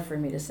really hard for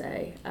me to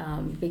say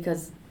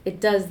because it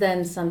does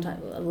then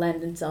sometimes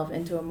lend itself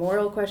into a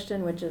moral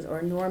question,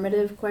 or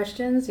normative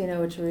questions,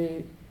 which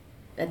we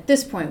at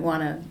this point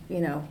want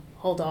to,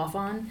 hold off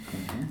on.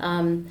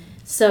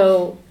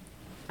 So,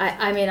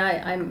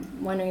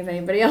 I'm wondering if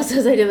anybody else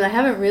has ideas.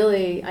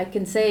 I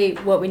can say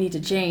what we need to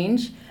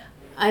change.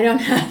 I don't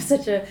have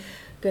such a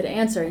good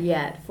answer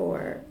yet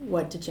for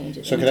what to change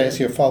it. So could I ask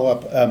you a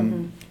follow-up?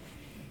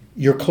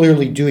 You're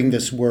clearly doing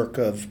this work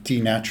of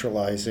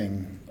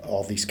denaturalizing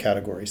all these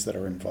categories that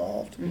are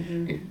involved.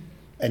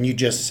 And you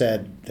just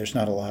said there's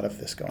not a lot of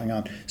this going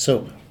on.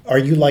 So are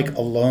you like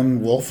a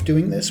lone wolf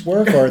doing this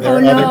work, or are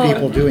there other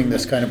people doing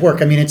this kind of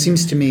work? It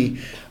seems to me,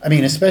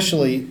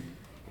 especially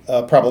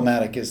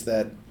problematic is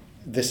that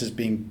this is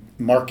being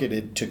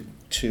marketed to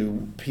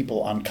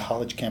people on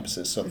college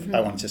campuses. So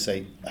I wanted to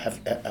say,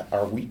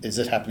 is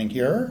it happening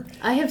here?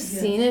 I have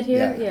seen it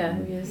here. Yeah.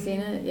 Have you seen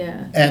it?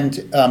 Yeah.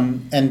 And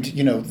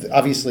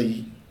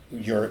obviously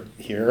you're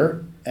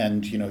here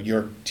and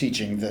you're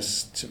teaching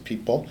this to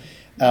people.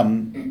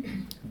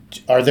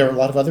 Are there a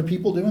lot of other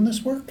people doing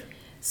this work?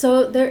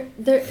 So there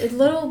are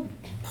little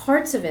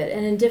parts of it,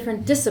 and in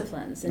different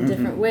disciplines, in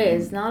different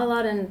ways. Not a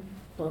lot in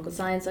political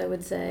science, I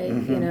would say.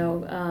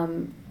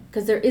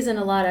 because there isn't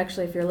a lot,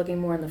 actually, if you're looking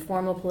more in the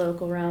formal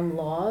political realm,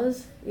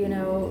 laws,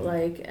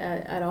 like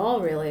at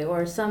all, really.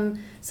 Or some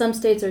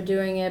states are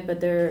doing it,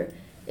 but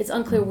it's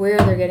unclear where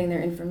they're getting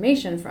their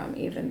information from,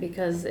 even,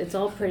 because it's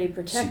all pretty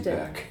protected.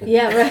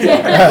 Yeah, right.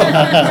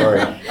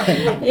 Sorry.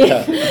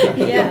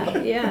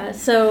 Yeah.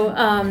 So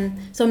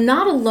I'm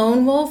not a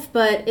lone wolf,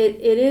 but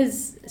it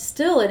is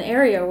still an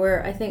area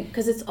where I think,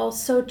 because it's all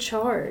so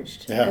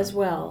charged as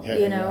well,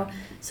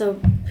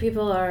 So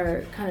people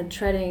are kind of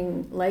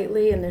treading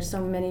lightly, and there's so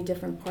many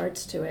different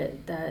parts to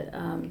it that,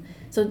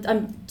 so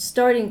I'm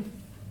starting,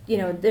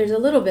 there's a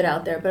little bit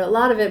out there, but a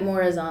lot of it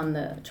more is on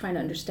the trying to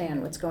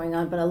understand what's going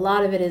on, but a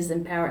lot of it is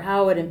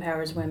how it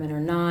empowers women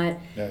or not,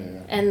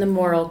 and the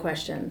moral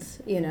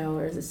questions,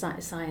 or the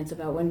science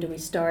about when do we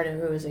start and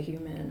who is a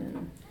human,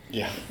 and,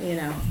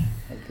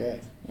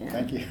 Okay,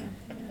 thank you.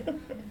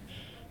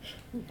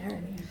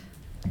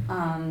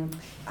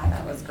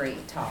 That was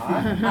great talk.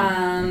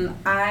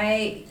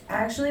 I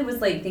actually was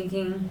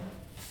thinking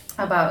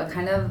about, it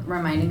kind of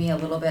reminded me a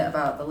little bit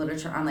about the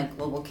literature on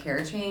global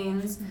care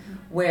chains,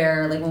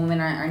 where when women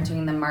are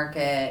entering the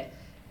market,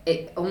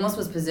 it almost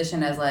was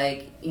positioned as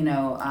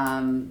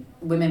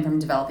women from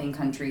developing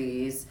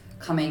countries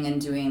coming and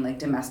doing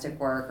domestic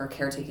work or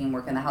caretaking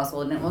work in the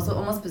household, and it was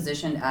almost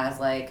positioned as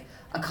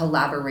a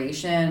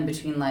collaboration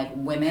between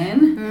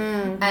women,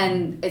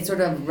 and it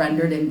sort of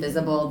rendered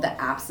invisible the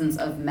absence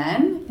of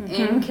men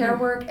in care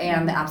work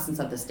and the absence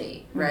of the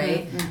state,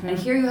 right? And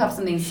here you have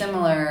something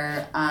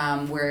similar,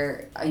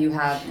 where you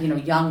have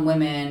young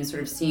women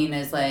sort of seen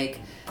as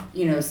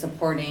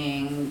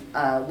supporting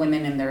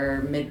women in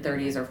their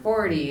mid-30s or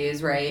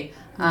 40s, right?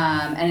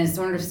 And it's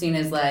sort of seen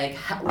as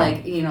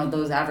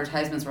those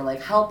advertisements were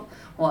help.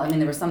 Well, I mean,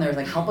 there was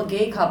help a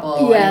gay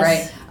couple,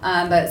 right?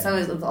 But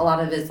a lot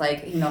of it's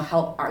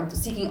help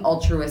seeking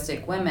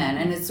altruistic women,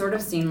 and it's sort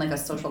of seen like a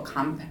social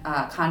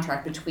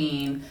contract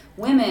between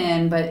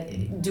women,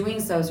 but doing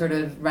so sort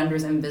of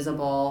renders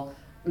invisible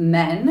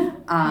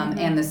men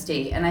and the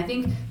state. And I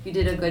think you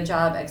did a good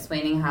job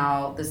explaining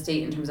how the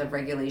state in terms of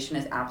regulation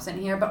is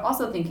absent here, but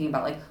also thinking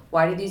about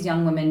why do these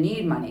young women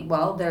need money?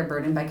 Well, they're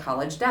burdened by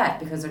college debt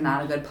because they're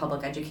not a good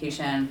public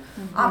education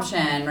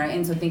option, right?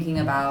 And so thinking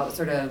about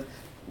sort of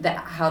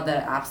how the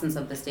absence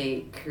of the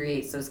state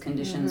creates those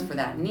conditions for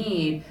that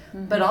need,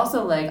 but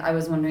also I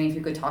was wondering if you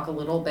could talk a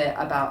little bit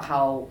about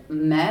how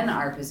men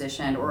are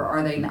positioned, or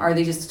are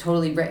they just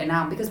totally written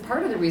out? Because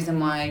part of the reason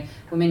why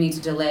women need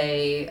to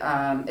delay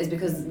is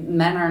because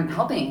men aren't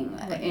helping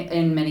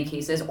in many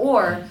cases,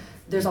 or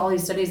there's all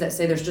these studies that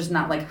say there's just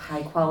not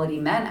high quality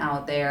men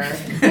out there.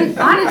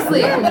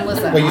 Honestly, I mean,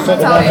 listen, Well, you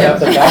said I'll tell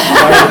the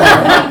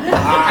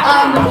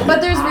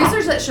but there's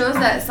research that shows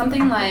that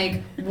something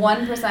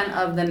 1%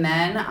 of the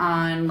men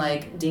on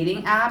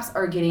dating apps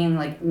are getting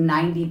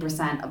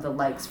 90% of the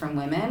likes from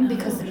women,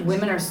 because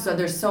women are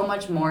there's so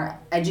much more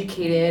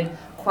educated,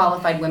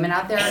 qualified women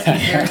out there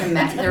compared to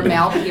their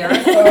male peers.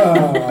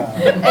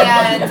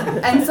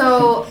 And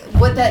so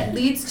what that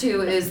leads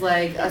to is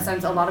a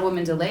sense a lot of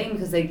women delaying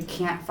because they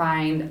can't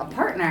find a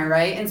partner,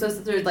 right? And so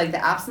there's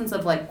the absence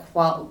of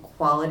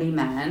quality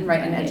men,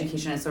 right? And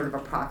education is sort of a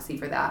proxy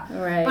for that.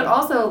 Right. But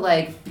also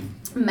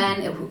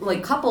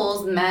men,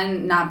 couples,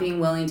 men not being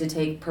willing to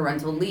take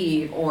parental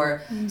leave,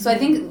 or so I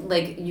think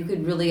you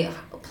could really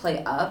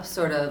play up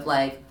sort of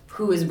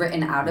who is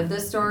written out of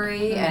this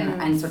story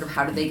and sort of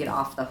how do they get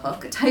off the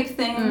hook type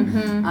thing,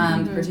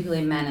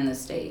 particularly men in the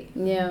state.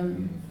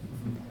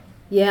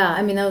 Yeah,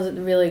 I mean, those are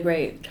really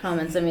great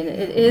comments. I mean,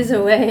 it is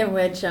a way in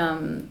which,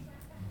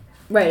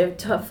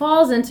 it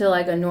falls into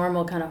a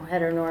normal kind of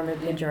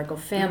heteronormative patriarchal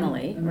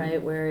family,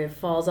 right, where it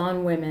falls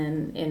on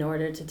women in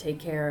order to take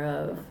care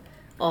of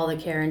all the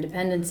care and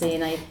dependency.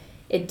 And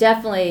it's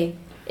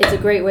a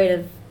great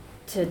way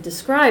to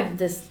describe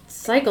this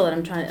cycle that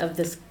I'm of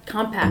this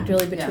compact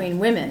really between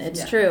women.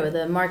 It's true.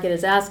 The market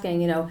is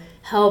asking,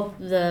 help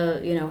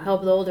the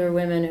older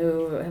women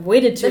who have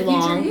waited too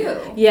long. The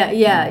future you.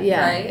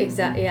 Yeah. Right?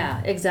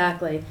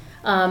 Exactly.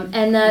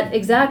 And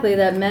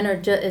that men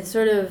are it's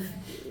sort of,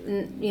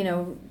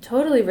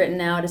 totally written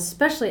out,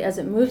 especially as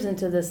it moves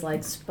into this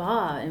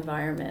spa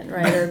environment,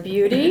 right? Or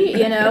beauty,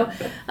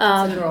 It's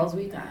a girls'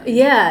 weekend.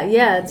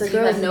 Yeah. It's a girls'. You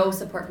have no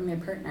support from your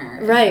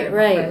partner. Right.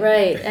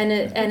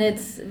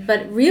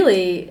 But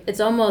really, it's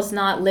almost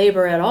not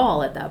labor at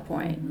all at that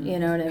point. You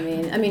know what I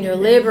mean? I mean, you're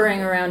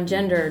laboring around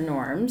gender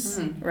norms,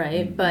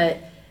 right? But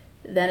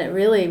then it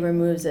really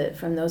removes it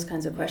from those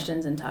kinds of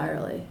questions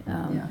entirely.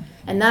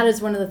 And that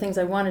is one of the things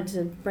I wanted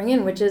to bring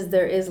in, which is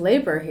there is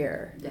labor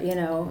here,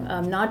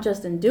 not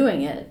just in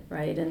doing it,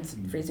 right, and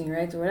freezing your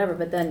eggs or whatever,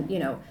 but then,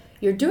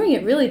 you're doing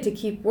it really to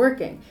keep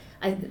working.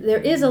 There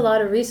is a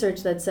lot of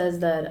research that says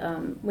that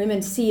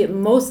women see it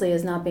mostly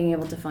as not being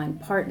able to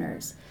find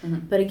partners.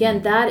 But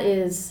again, that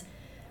is,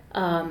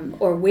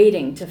 or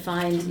waiting to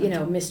find,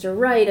 Mr.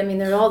 Right. I mean,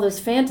 there are all those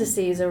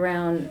fantasies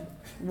around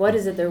what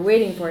is it they're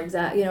waiting for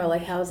exactly,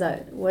 how's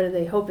that, what are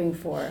they hoping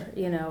for,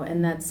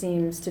 and that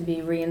seems to be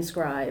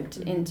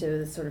reinscribed into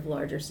the sort of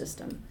larger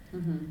system.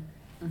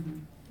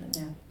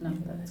 Yeah, no,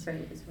 that's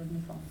great, it's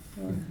wonderful.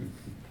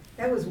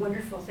 That was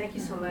wonderful. Thank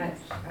you so much.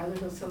 I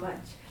learned so much.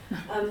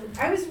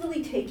 I was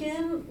really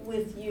taken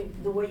with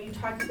the way you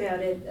talked about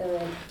it.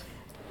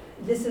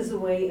 This is a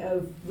way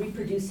of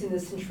reproducing the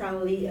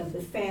centrality of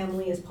the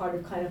family as part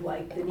of kind of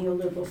like the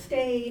neoliberal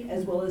state,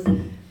 as well as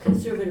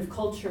conservative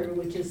culture,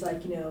 which is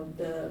like,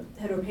 the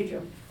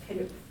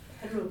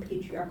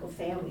heteropatriarchal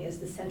family as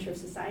the center of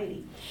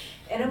society.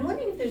 And I'm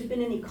wondering if there's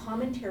been any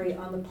commentary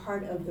on the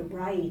part of the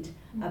right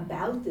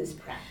about this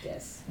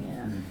practice.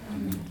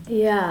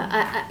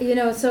 Yeah,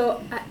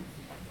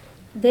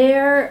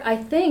 I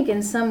think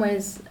in some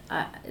ways,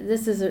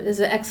 this is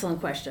an excellent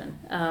question.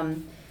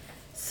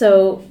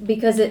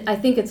 Because I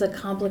think it's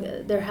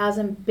there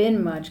hasn't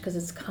been much because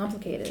it's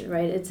complicated,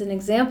 right? It's an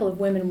example of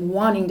women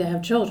wanting to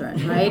have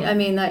children, right? I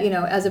mean,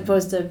 as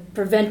opposed to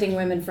preventing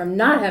women from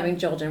not having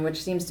children,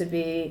 which seems to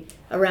be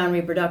around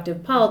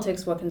reproductive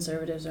politics, what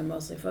conservatives are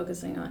mostly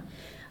focusing on.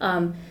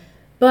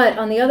 But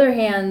on the other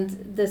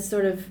hand, this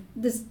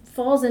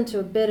falls into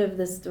a bit of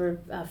this sort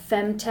of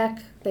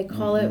femtech, they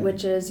call it,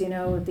 which is,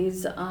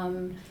 these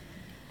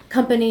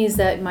companies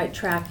that might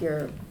track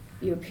your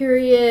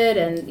period,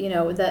 and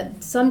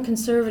that some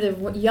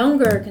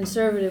younger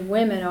conservative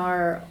women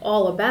are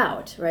all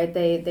about, right?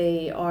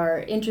 They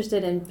are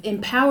interested in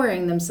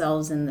empowering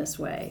themselves in this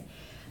way,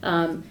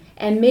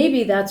 and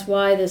maybe that's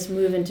why this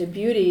move into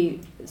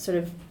beauty sort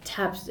of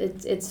taps.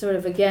 It's sort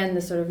of again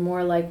the sort of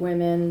more like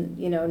women,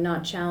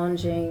 not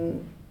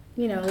challenging,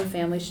 the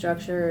family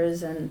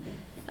structures, and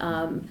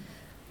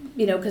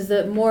because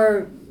the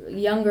more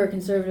younger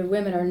conservative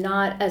women are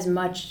not as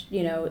much,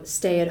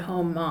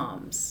 stay-at-home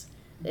moms.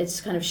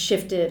 It's kind of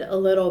shifted a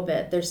little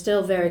bit. They're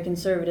still very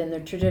conservative in their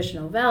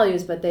traditional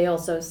values, but they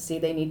also see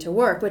they need to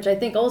work, which I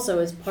think also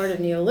is part of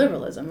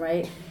neoliberalism,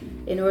 right?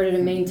 In order to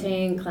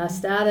maintain class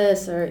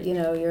status, or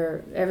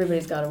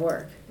everybody's got to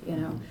work,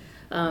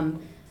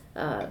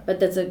 But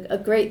that's a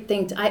great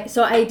thing.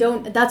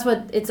 That's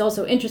what it's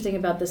also interesting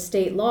about the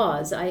state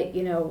laws.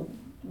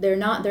 They're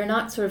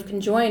not sort of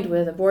conjoined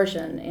with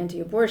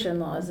anti-abortion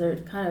laws. They're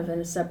kind of in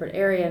a separate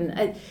area,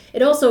 and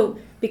it also,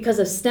 because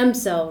of stem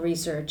cell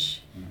research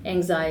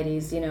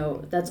anxieties,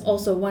 that's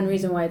also one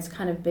reason why it's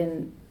kind of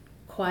been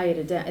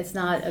quieted down.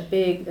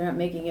 They're not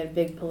making it a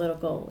big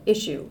political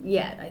issue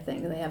yet. I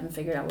think they haven't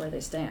figured out where they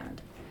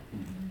stand.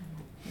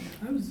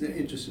 I was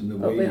interested in the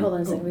way. Wait, hold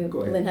on a second.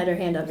 Lynn had her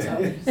hand up.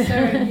 Sorry.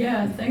 Sorry.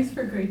 Yeah. Thanks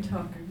for a great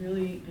talk. I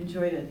really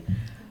enjoyed it.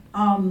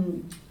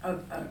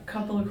 A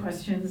couple of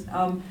questions.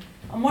 I'm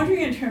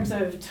wondering, in terms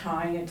of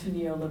tying it to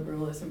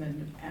neoliberalism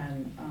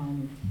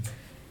and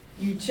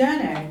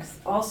eugenics,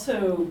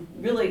 also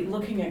really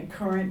looking at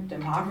current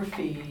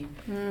demography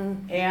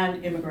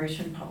and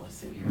immigration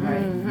policy,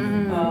 right?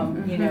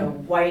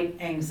 White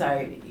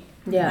anxiety.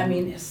 Yeah. I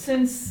mean,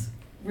 since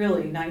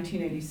really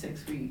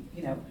 1986, we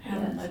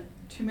haven't let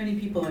too many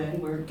people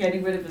in. We're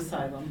getting rid of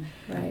asylum.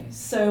 Right.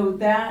 So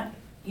that,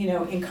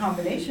 in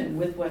combination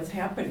with what's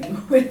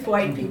happening with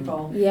white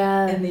people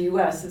in the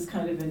U.S. is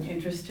kind of an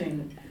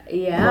interesting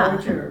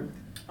larger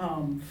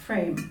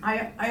frame.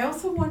 I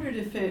also wondered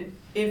if it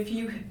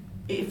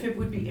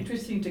would be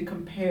interesting to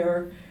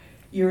compare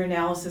your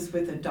analysis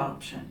with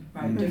adoption,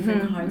 right?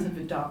 Different kinds of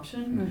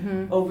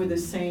adoption over the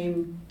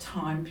same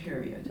time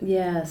period.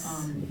 Yes.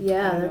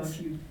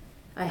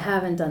 I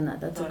haven't done that.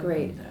 That's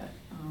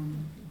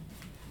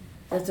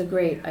a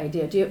great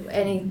idea. Do you have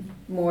any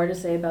more to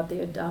say about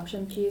the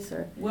adoption piece,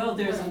 or? Well,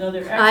 there's another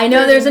expert. I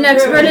know there's an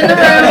expert in the room.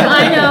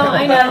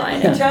 I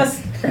know.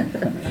 Just,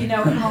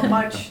 how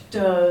much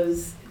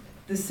does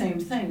the same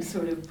thing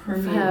sort of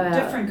permeate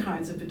different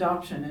kinds of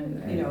adoption,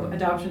 and,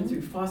 adoption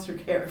through foster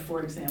care,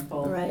 for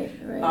example. Right.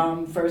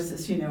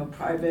 Versus,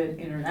 private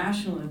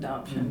international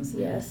adoptions.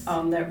 Yes.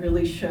 That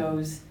really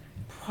shows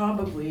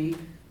probably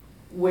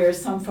where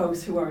some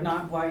folks who are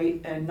not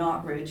white and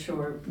not rich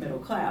or middle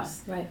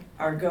class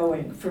are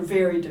going for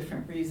very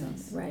different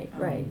reasons. Right.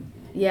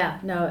 Yeah,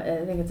 no,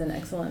 I think it's an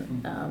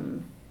excellent,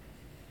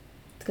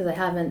 because I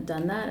haven't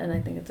done that, and I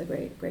think it's a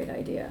great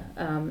idea.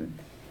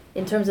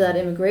 In terms of that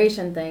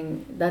immigration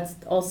thing, that's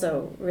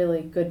also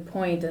really good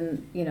point,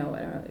 and, I don't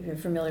know if you're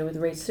familiar with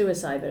race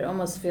suicide, but it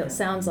almost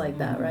sounds like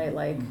that, right?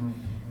 Like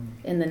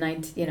in the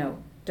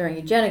during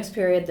eugenics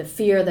period, the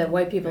fear that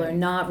white people are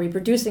not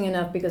reproducing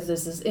enough because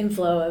there's this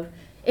inflow of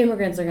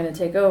immigrants are going to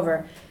take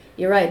over.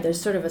 You're right, there's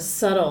sort of a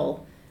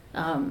subtle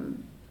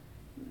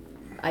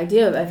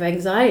idea of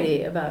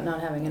anxiety about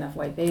not having enough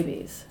white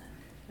babies.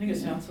 I think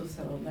it's not so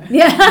subtle now.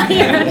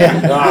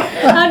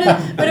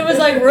 But it was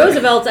like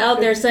Roosevelt's out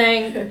there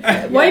saying,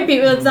 white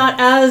people, it's not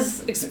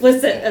as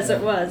explicit as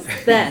it was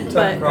then.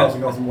 But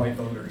crossing off some white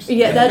voters.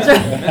 Yeah, that's right.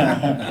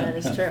 That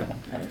is true.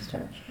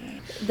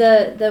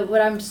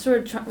 What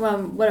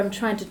I'm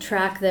trying to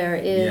track there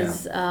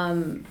is,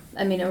 around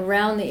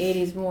the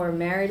 80s, more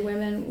married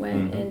women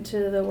went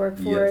into the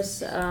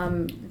workforce,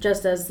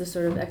 just as the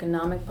sort of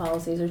economic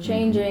policies are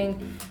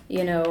changing,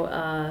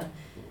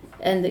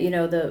 and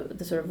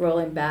the sort of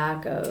rolling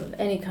back of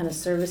any kind of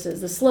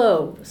services, the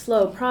slow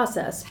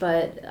process.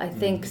 But I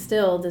think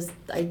still this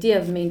idea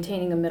of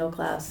maintaining a middle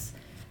class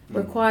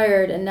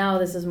required, and now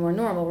this is more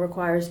normal,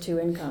 requires 2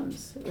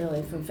 incomes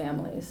really from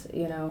families,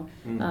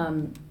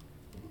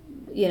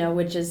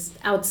 which is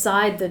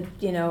outside the,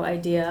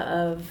 idea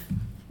of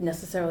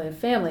necessarily a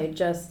family,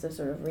 just the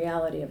sort of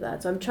reality of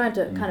that. So I'm trying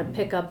to kind of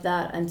pick up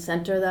that and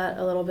center that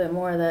a little bit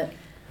more, that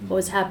what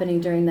was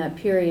happening during that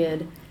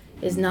period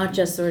is not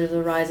just sort of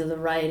the rise of the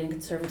right and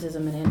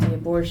conservatism and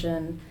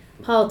anti-abortion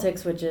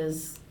politics, which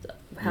is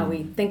how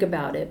we think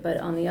about it, but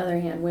on the other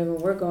hand, women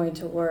were going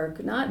to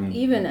work, not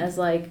even as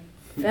like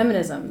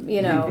feminism,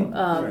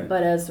 Right.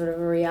 but as sort of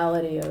a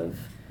reality of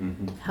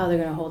how they're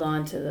going to hold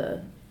on to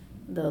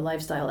the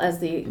lifestyle as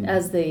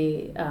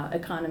the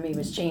economy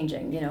was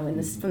changing.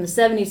 From the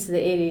 70s to the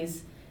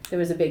 80s, there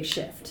was a big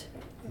shift,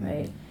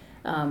 right?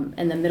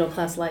 And the middle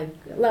class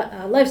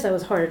lifestyle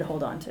was harder to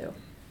hold on to.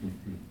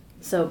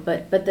 So,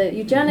 but the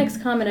eugenics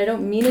comment, I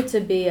don't mean it to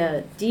be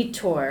a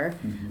detour.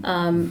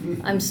 I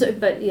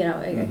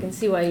can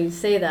see why you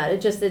say that.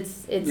 It's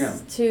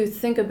to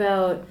think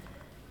about.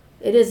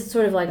 It is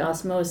sort of like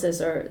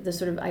osmosis, or the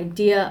sort of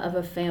idea of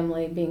a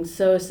family being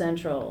so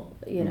central.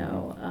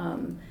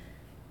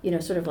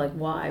 Sort of like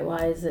why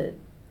does it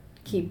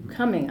keep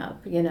coming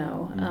up?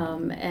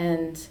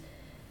 And.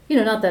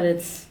 Not that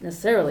it's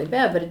necessarily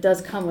bad, but it does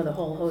come with a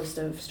whole host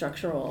of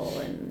structural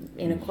and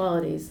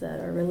inequalities that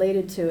are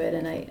related to it.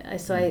 And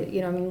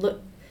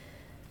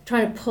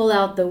trying to pull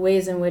out the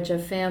ways in which a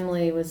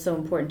family was so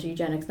important to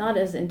eugenics, not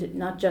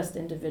just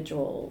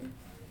individual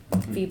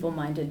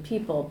feeble-minded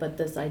people, but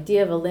this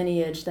idea of a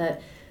lineage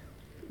that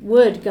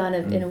would kind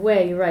of, in a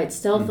way, you're right,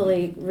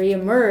 stealthily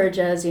reemerge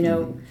as,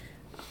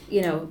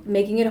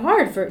 making it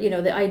hard for,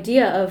 the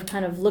idea of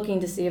kind of looking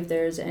to see if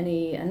there's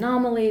any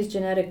anomalies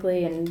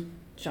genetically and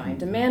trying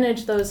to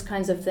manage those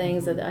kinds of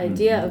things. That the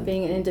idea of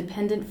being an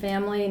independent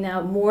family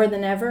now more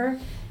than ever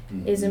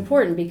is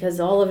important, because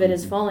all of it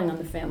is falling on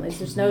the families.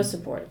 There's no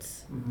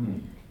supports,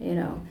 and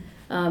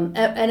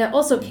it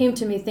also came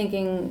to me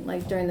thinking,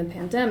 like during the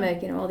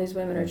pandemic, all these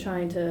women are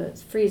trying to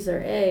freeze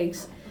their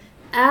eggs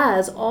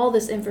as all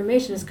this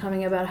information is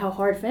coming about how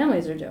hard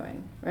families are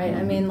doing, right?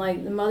 I mean,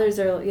 like the mothers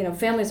are,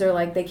 families are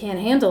like, they can't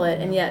handle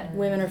it, and yet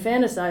women are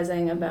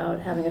fantasizing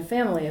about having a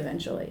family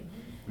eventually.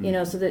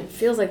 So that it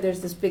feels like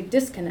there's this big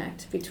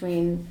disconnect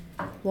between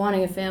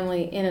wanting a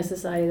family in a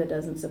society that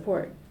doesn't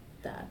support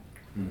that,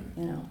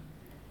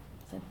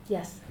 So,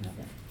 yes.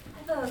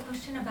 I have a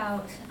question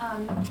about,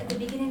 at the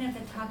beginning of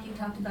the talk you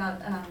talked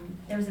about,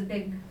 there was a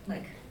big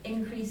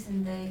increase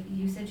in the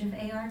usage of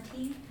ART.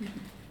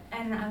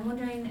 And I'm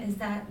wondering, is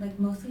that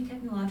mostly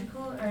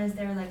technological, or is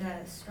there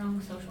a strong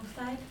social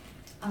side?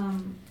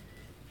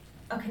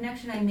 A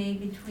connection I made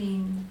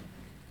between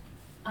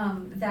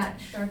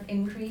that sharp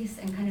increase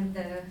and kind of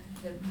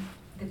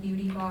the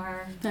beauty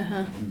bar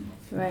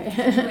Right.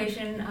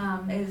 situation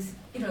is,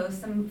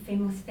 some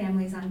famous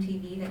families on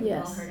TV that we've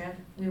all heard of.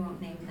 We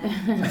won't name them.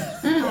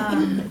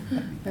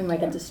 We might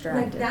get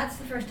distracted. That's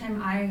the first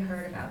time I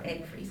heard about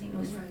egg freezing,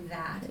 was from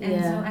that.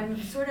 And so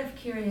I'm sort of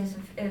curious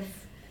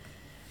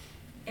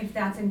if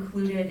that's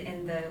included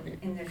in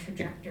the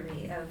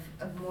trajectory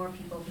of more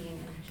people being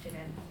interested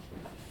in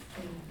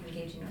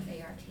engaging with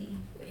ART.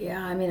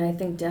 Yeah, I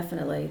think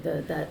definitely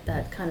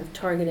that kind of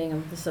targeting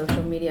of the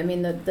social media.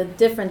 The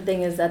different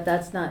thing is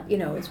that's not,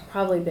 it's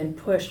probably been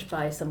pushed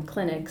by some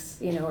clinics,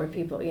 or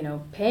people,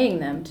 paying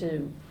them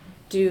to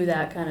do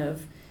that kind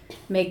of,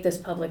 make this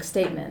public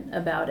statement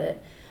about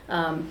it.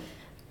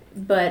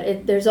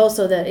 But there's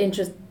also that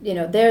interest,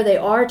 there they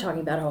are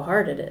talking about how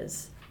hard it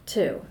is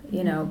too,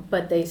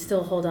 but they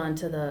still hold on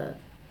to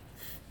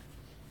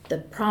the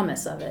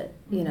promise of it,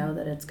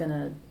 that it's going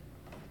to,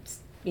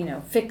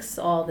 fix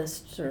all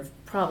this sort of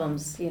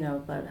problems,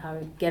 about how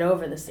to get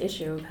over this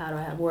issue of how to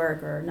have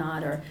work or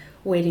not, or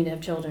waiting to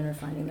have children or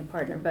finding a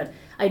partner. But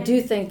I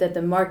do think that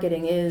the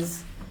marketing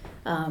is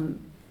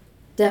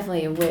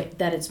definitely a way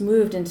that it's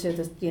moved into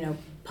the,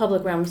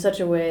 public realm in such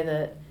a way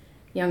that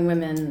young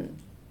women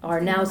are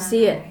now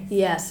see it.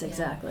 Yes,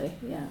 exactly.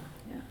 Yeah.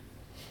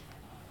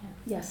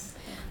 Yes.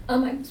 I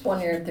was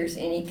wondering if there's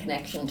any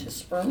connection to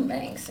sperm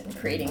banks and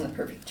creating the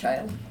perfect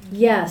child.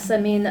 Yes,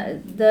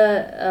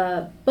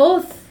 the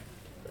both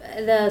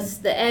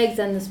the eggs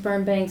and the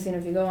sperm banks.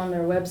 If you go on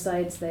their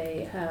websites,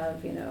 they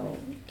have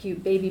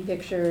cute baby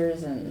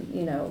pictures and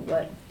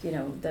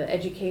the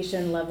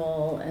education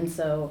level, and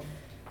so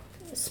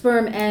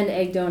sperm and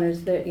egg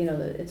donors.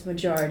 It's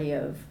majority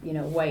of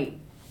white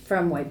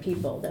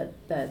people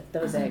that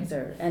those eggs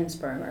and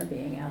sperm are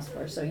being asked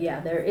for. So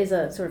yeah, there is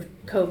a sort of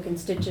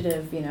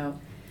co-constitutive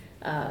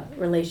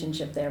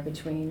relationship there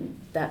between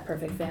that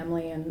perfect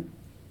family and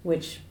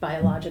which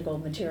biological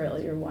material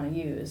you want to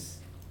use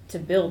to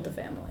build the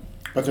family.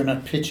 But they're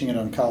not pitching it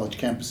on college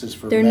campuses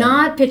for They're men.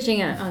 not pitching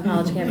it on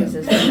college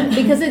campuses for men,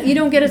 because you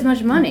don't get as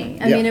much money.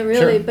 It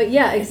really, sure. But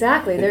yeah,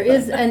 exactly. There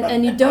is,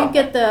 and you don't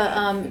get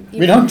the.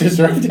 We don't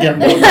deserve to get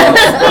more. It's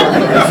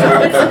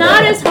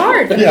not as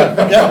hard.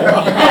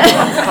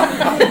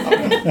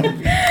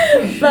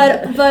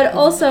 But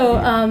also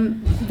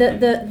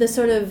the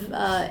sort of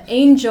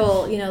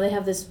angel, they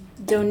have this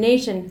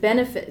donation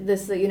benefit.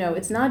 This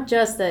it's not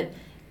just that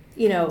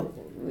you're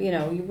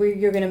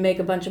going to make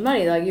a bunch of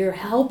money. Like you're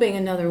helping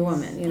another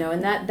woman,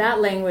 and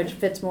that language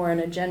fits more in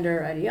a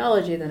gender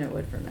ideology than it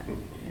would for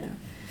men.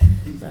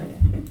 So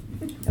yeah.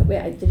 Oh,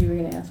 wait, did you were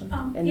going to ask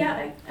something?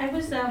 I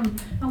was on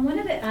one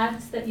of the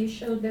ads that you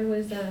showed. There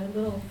was a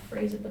little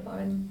phrase at the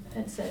bottom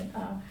that said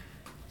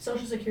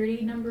Social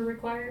Security number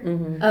required.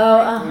 Mm-hmm.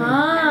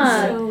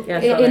 Oh,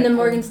 So, in the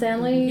Morgan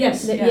Stanley.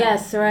 Yes.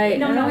 Yes, right.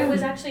 No, it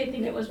was actually, I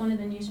think it was one of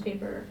the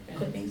newspaper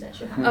clippings that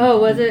you had. Oh,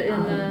 was it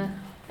in the?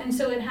 And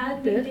so it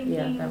had me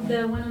thinking,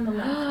 the one on the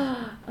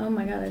left. Oh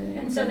my God, I didn't.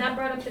 And so that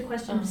brought up the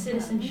question of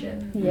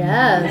citizenship.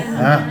 Yes.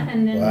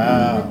 And then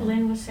Wow. what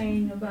Lynn was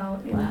saying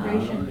about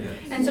immigration.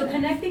 And so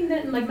connecting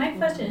that, like my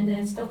question, and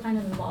it's still kind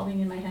of evolving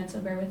in my head, so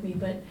bear with me,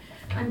 but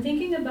I'm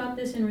thinking about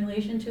this in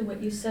relation to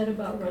what you said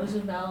about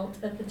Roosevelt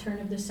at the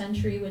turn of the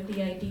century with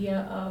the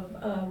idea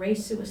of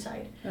race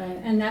suicide. Right.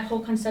 And that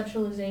whole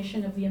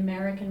conceptualization of the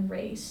American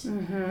race,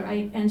 Mm-hmm.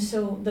 right? And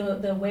so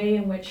the way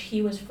in which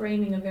he was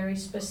framing a very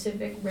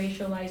specific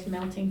racialized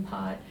melting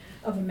pot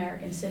of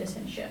American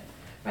citizenship,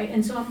 right?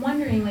 And so I'm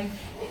wondering, like,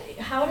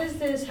 how does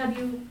this, have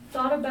you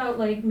thought about,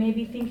 like,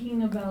 maybe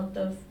thinking about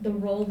the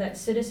role that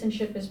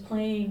citizenship is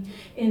playing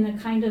in a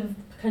kind of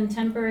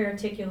contemporary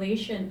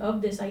articulation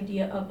of this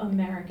idea of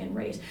American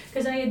race?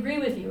 Because I agree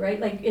with you, right?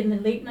 Like in the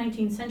late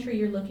 19th century,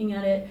 you're looking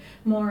at it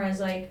more as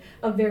like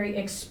a very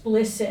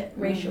explicit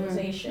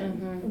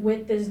racialization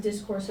with this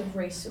discourse of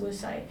race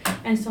suicide.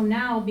 And so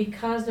now,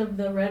 because of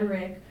the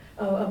rhetoric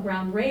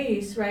around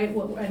race, right,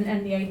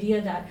 and the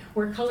idea that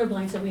we're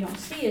colorblind so we don't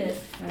see it,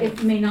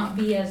 it may not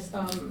be as,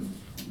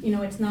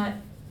 it's not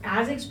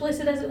as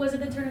explicit as it was at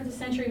the turn of the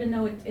century, even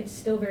though it's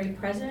still very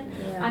present.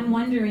 Yeah. I'm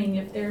wondering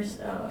if there's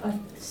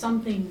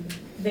something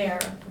there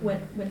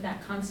with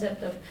that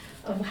concept of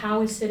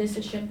how is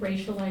citizenship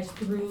racialized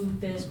through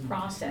this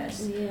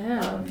process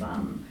of,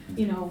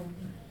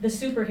 the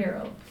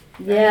superhero.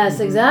 Yes,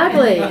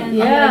 exactly.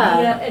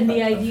 And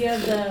the idea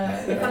of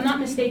the, if I'm not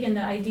mistaken,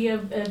 the idea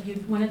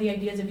of one of the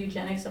ideas of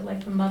eugenics of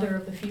like the mother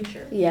of the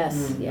future.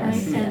 Yes, yes.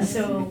 Right? And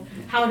so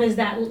how does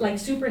that, like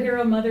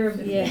superhero mother of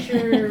the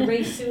future,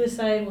 race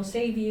suicide will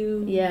save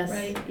you, yes,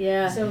 right?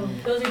 Yeah. So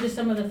those are just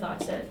some of the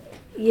thoughts that.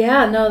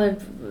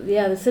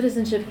 The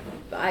citizenship,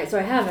 I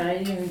haven't, I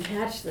didn't even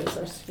catch the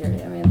Social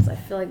Security. I mean, I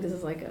feel like this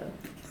is like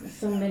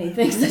so many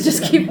things that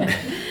just keep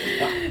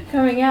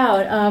coming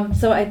out.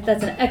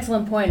 That's an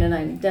excellent point, and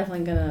I'm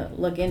definitely going to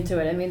look into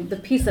it. I mean, the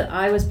piece that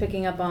I was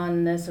picking up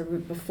on this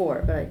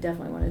before, but I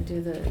definitely want to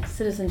do the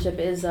citizenship,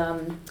 is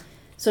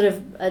sort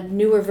of a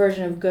newer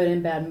version of good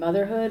and bad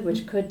motherhood,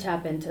 which could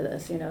tap into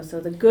this. So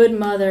the good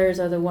mothers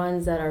are the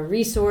ones that are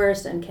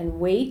resourced and can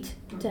wait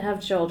to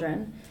have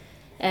children.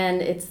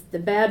 And it's the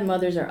bad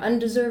mothers are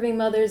undeserving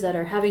mothers that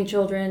are having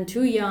children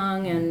too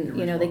young, and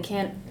they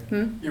can't.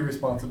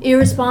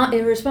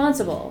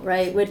 Irresponsible,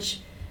 right?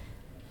 Which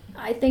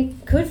I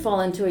think could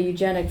fall into a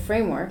eugenic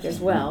framework as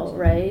well,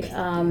 right?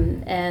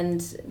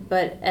 And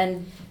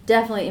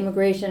definitely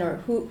immigration,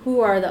 or who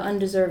are the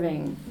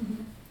undeserving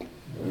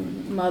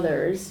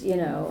mothers,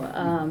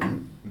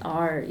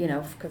 are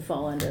could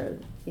fall under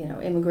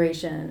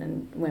immigration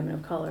and women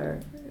of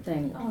color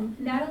thing.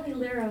 Natalie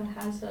Lera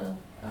has a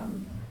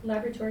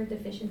laboratory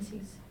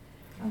deficiencies.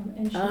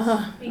 And she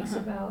speaks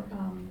about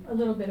a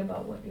little bit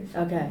about what you're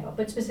talking about,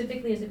 but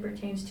specifically as it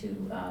pertains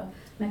to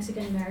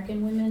Mexican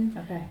American women,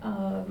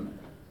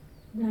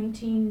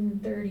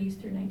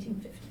 1930s through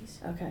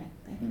 1950s. Okay,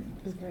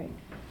 that's great.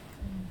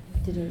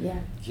 Did you?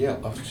 Yeah. Yeah,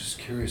 I was just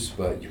curious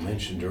about, you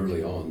mentioned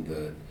early on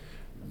that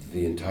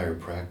the entire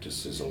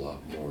practice is a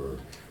lot more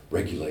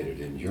regulated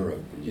in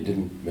Europe. You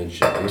didn't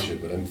mention Asia,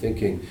 but I'm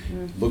thinking,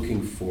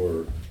 looking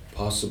for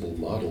possible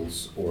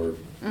models, or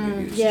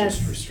maybe it's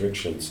just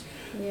restrictions.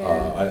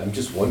 Yeah. I'm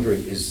just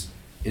wondering, is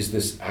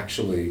this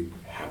actually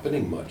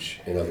happening much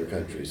in other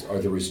countries? Are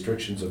the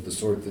restrictions of the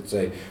sort that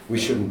say we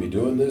shouldn't be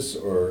doing this,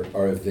 or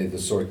are they the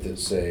sort that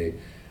say,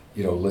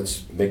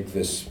 let's make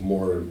this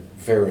more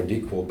fair and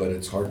equal, but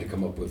it's hard to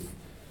come up with,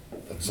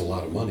 that's a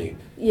lot of money.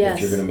 Yes.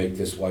 If you're going to make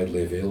this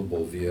widely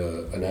available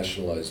via a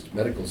nationalized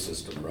medical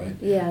system, right?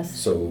 Yes.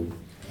 So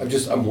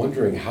I'm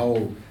wondering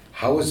how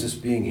is this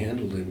being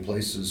handled in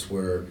places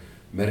where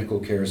medical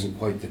care isn't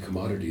quite the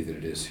commodity that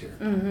it is here?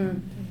 Mm-hmm.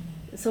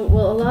 So, a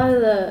lot of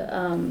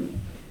the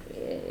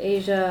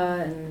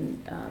Asia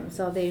and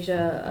South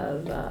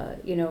Asia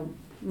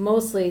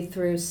mostly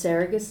through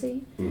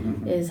surrogacy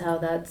is how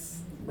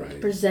that's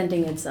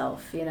presenting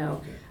itself,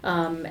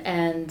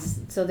 and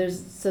so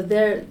there's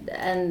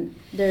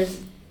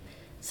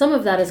some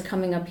of that is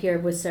coming up here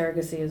with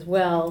surrogacy as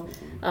well,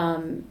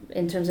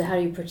 in terms of how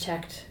do you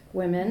protect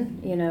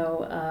women,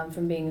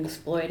 from being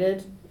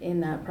exploited in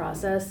that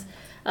process.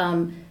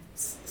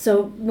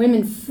 So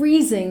women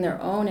freezing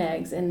their own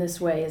eggs in this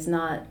way is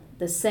not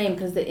the same,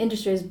 because the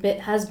industry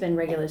has been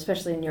regulated,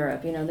 especially in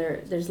Europe.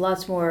 There's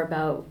lots more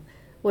about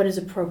what is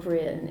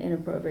appropriate and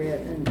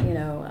inappropriate,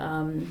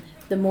 and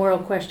the moral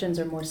questions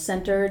are more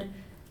centered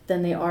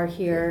than they are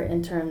here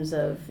in terms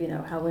of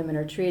how women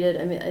are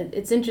treated. I mean,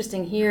 it's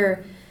interesting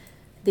here.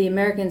 the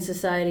American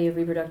Society of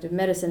Reproductive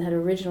Medicine had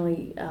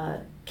originally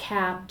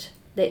capped.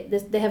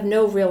 They have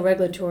no real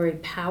regulatory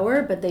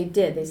power, but they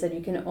did. They said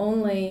you can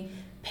only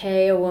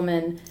pay a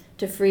woman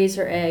to freeze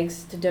her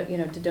eggs to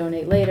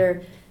donate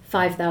later,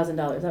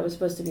 $5,000. That was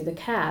supposed to be the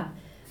cap,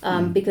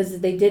 because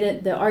they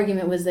didn't. The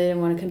argument was they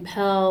didn't want to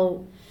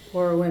compel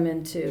poor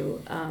women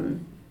to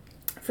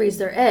freeze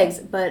their eggs.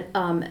 But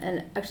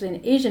and actually,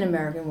 an Asian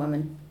American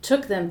woman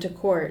took them to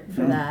court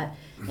for that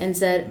and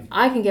said,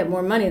 "I can get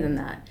more money than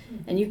that,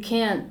 and you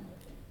can't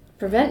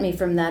prevent me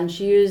from that." And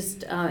she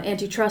used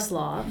antitrust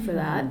law for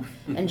that,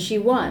 and she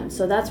won.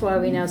 So that's why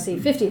we now see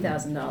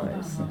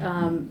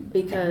 $50,000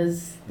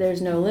 because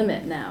there's no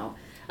limit now.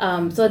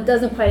 So it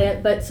doesn't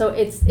quite, but so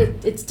it's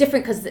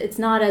different because it's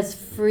not as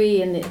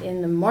free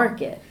in the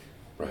market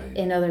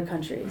in other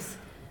countries.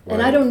 And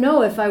I don't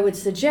know if I would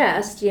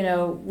suggest,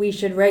 we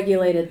should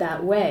regulate it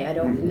that way. I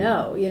don't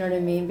know. You know what I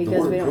mean?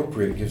 Because the word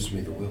appropriate gives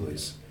me the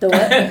willies. The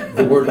what?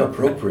 The word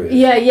appropriate.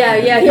 Yeah.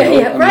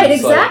 Right,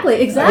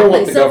 exactly. I don't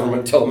want the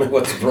government telling me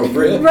what's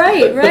appropriate.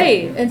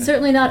 Right. And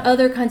certainly not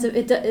other kinds of,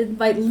 it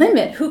might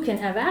limit who can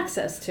have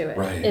access to it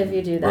if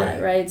you do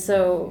that, right?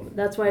 So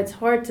that's why it's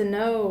hard to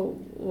know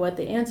what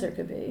the answer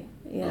could be,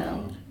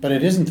 But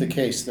it isn't the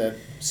case that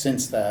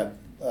since that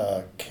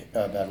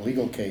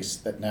legal case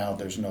that now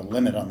there's no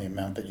limit on the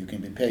amount that you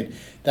can be paid.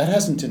 That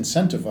hasn't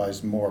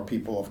incentivized more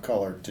people of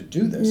color to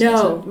do this.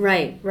 No,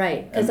 right.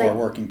 And more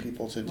working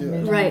people to do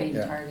it. Right.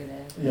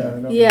 Targeted.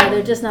 Yeah,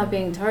 they're just not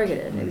being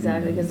targeted,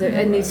 exactly, because they're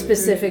in these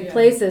specific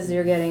places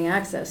you're getting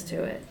access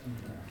to it.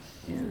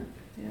 Yeah.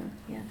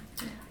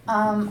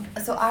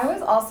 So I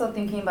was also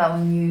thinking about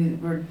when you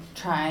were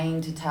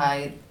trying to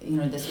tie,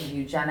 this with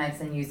eugenics,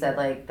 and you said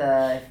like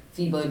the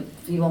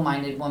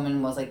feeble-minded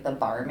woman was like the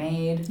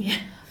barmaid. Yeah.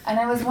 And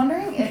I was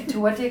wondering to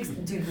what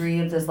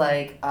degree does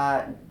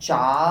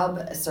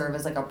job serve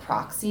as like a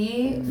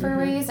proxy for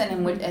race,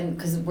 and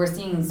because we're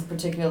seeing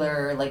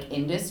particular like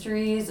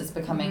industries, it's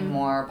becoming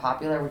more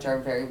popular, which are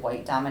very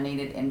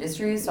white-dominated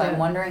industries. So I'm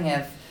wondering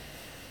if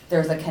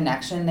there's a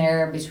connection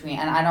there between,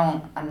 and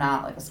I'm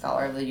not like a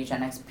scholar of the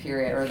eugenics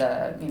period or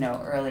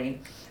the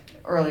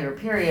earlier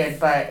period,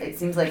 but it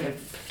seems like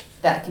if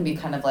that can be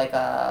kind of like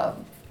a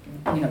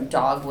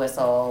dog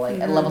whistle, like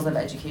at levels of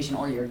education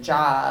or your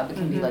job, it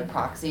can be like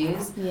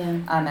proxies. Yeah.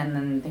 And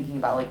then thinking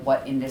about like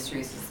what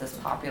industries is this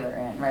popular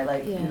in, right?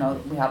 Like,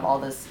 we have all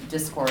this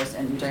discourse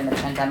and during the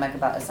pandemic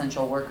about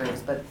essential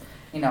workers, but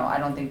I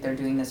don't think they're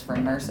doing this for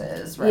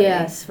nurses, right?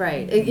 Yes,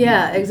 right.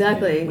 Yeah,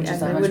 exactly. Which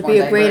is it a much would more be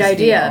a great diverse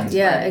idea. field,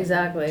 Yeah, right?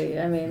 exactly.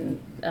 I mean,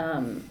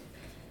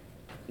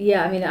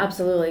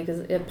 absolutely,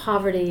 because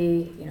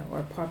poverty,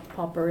 or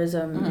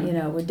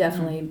pauperism, would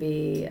definitely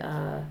be,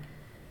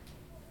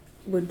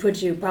 would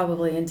put you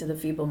probably into the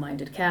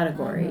feeble-minded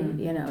category,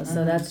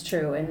 so that's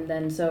true. And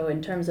then so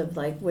in terms of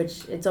like,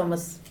 which it's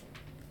almost,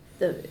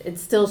 it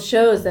still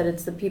shows that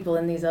it's the people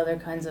in these other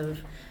kinds of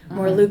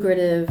more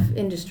lucrative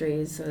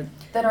industries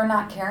that are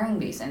not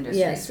caring-based industries,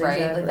 yes, right?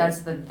 Exactly.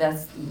 Like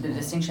that's the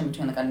distinction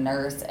between like a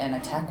nurse and a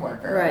tech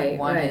worker. Right.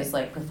 One is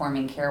like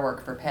performing care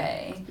work for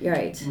pay.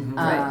 Right. Do you know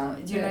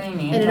what I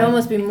mean? And it'd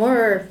almost be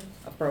more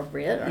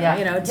appropriate,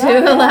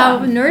 to allow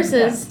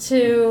nurses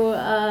to,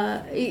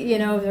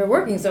 if they're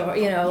working so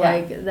hard,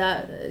 like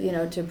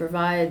that, to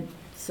provide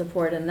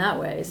support in that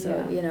way. So,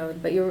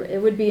 but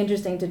it would be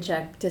interesting to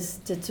check to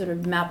sort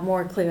of map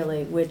more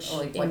clearly which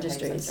like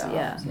industries.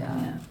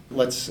 Yeah.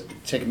 Let's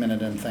take a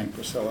minute and thank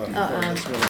Priscilla for this really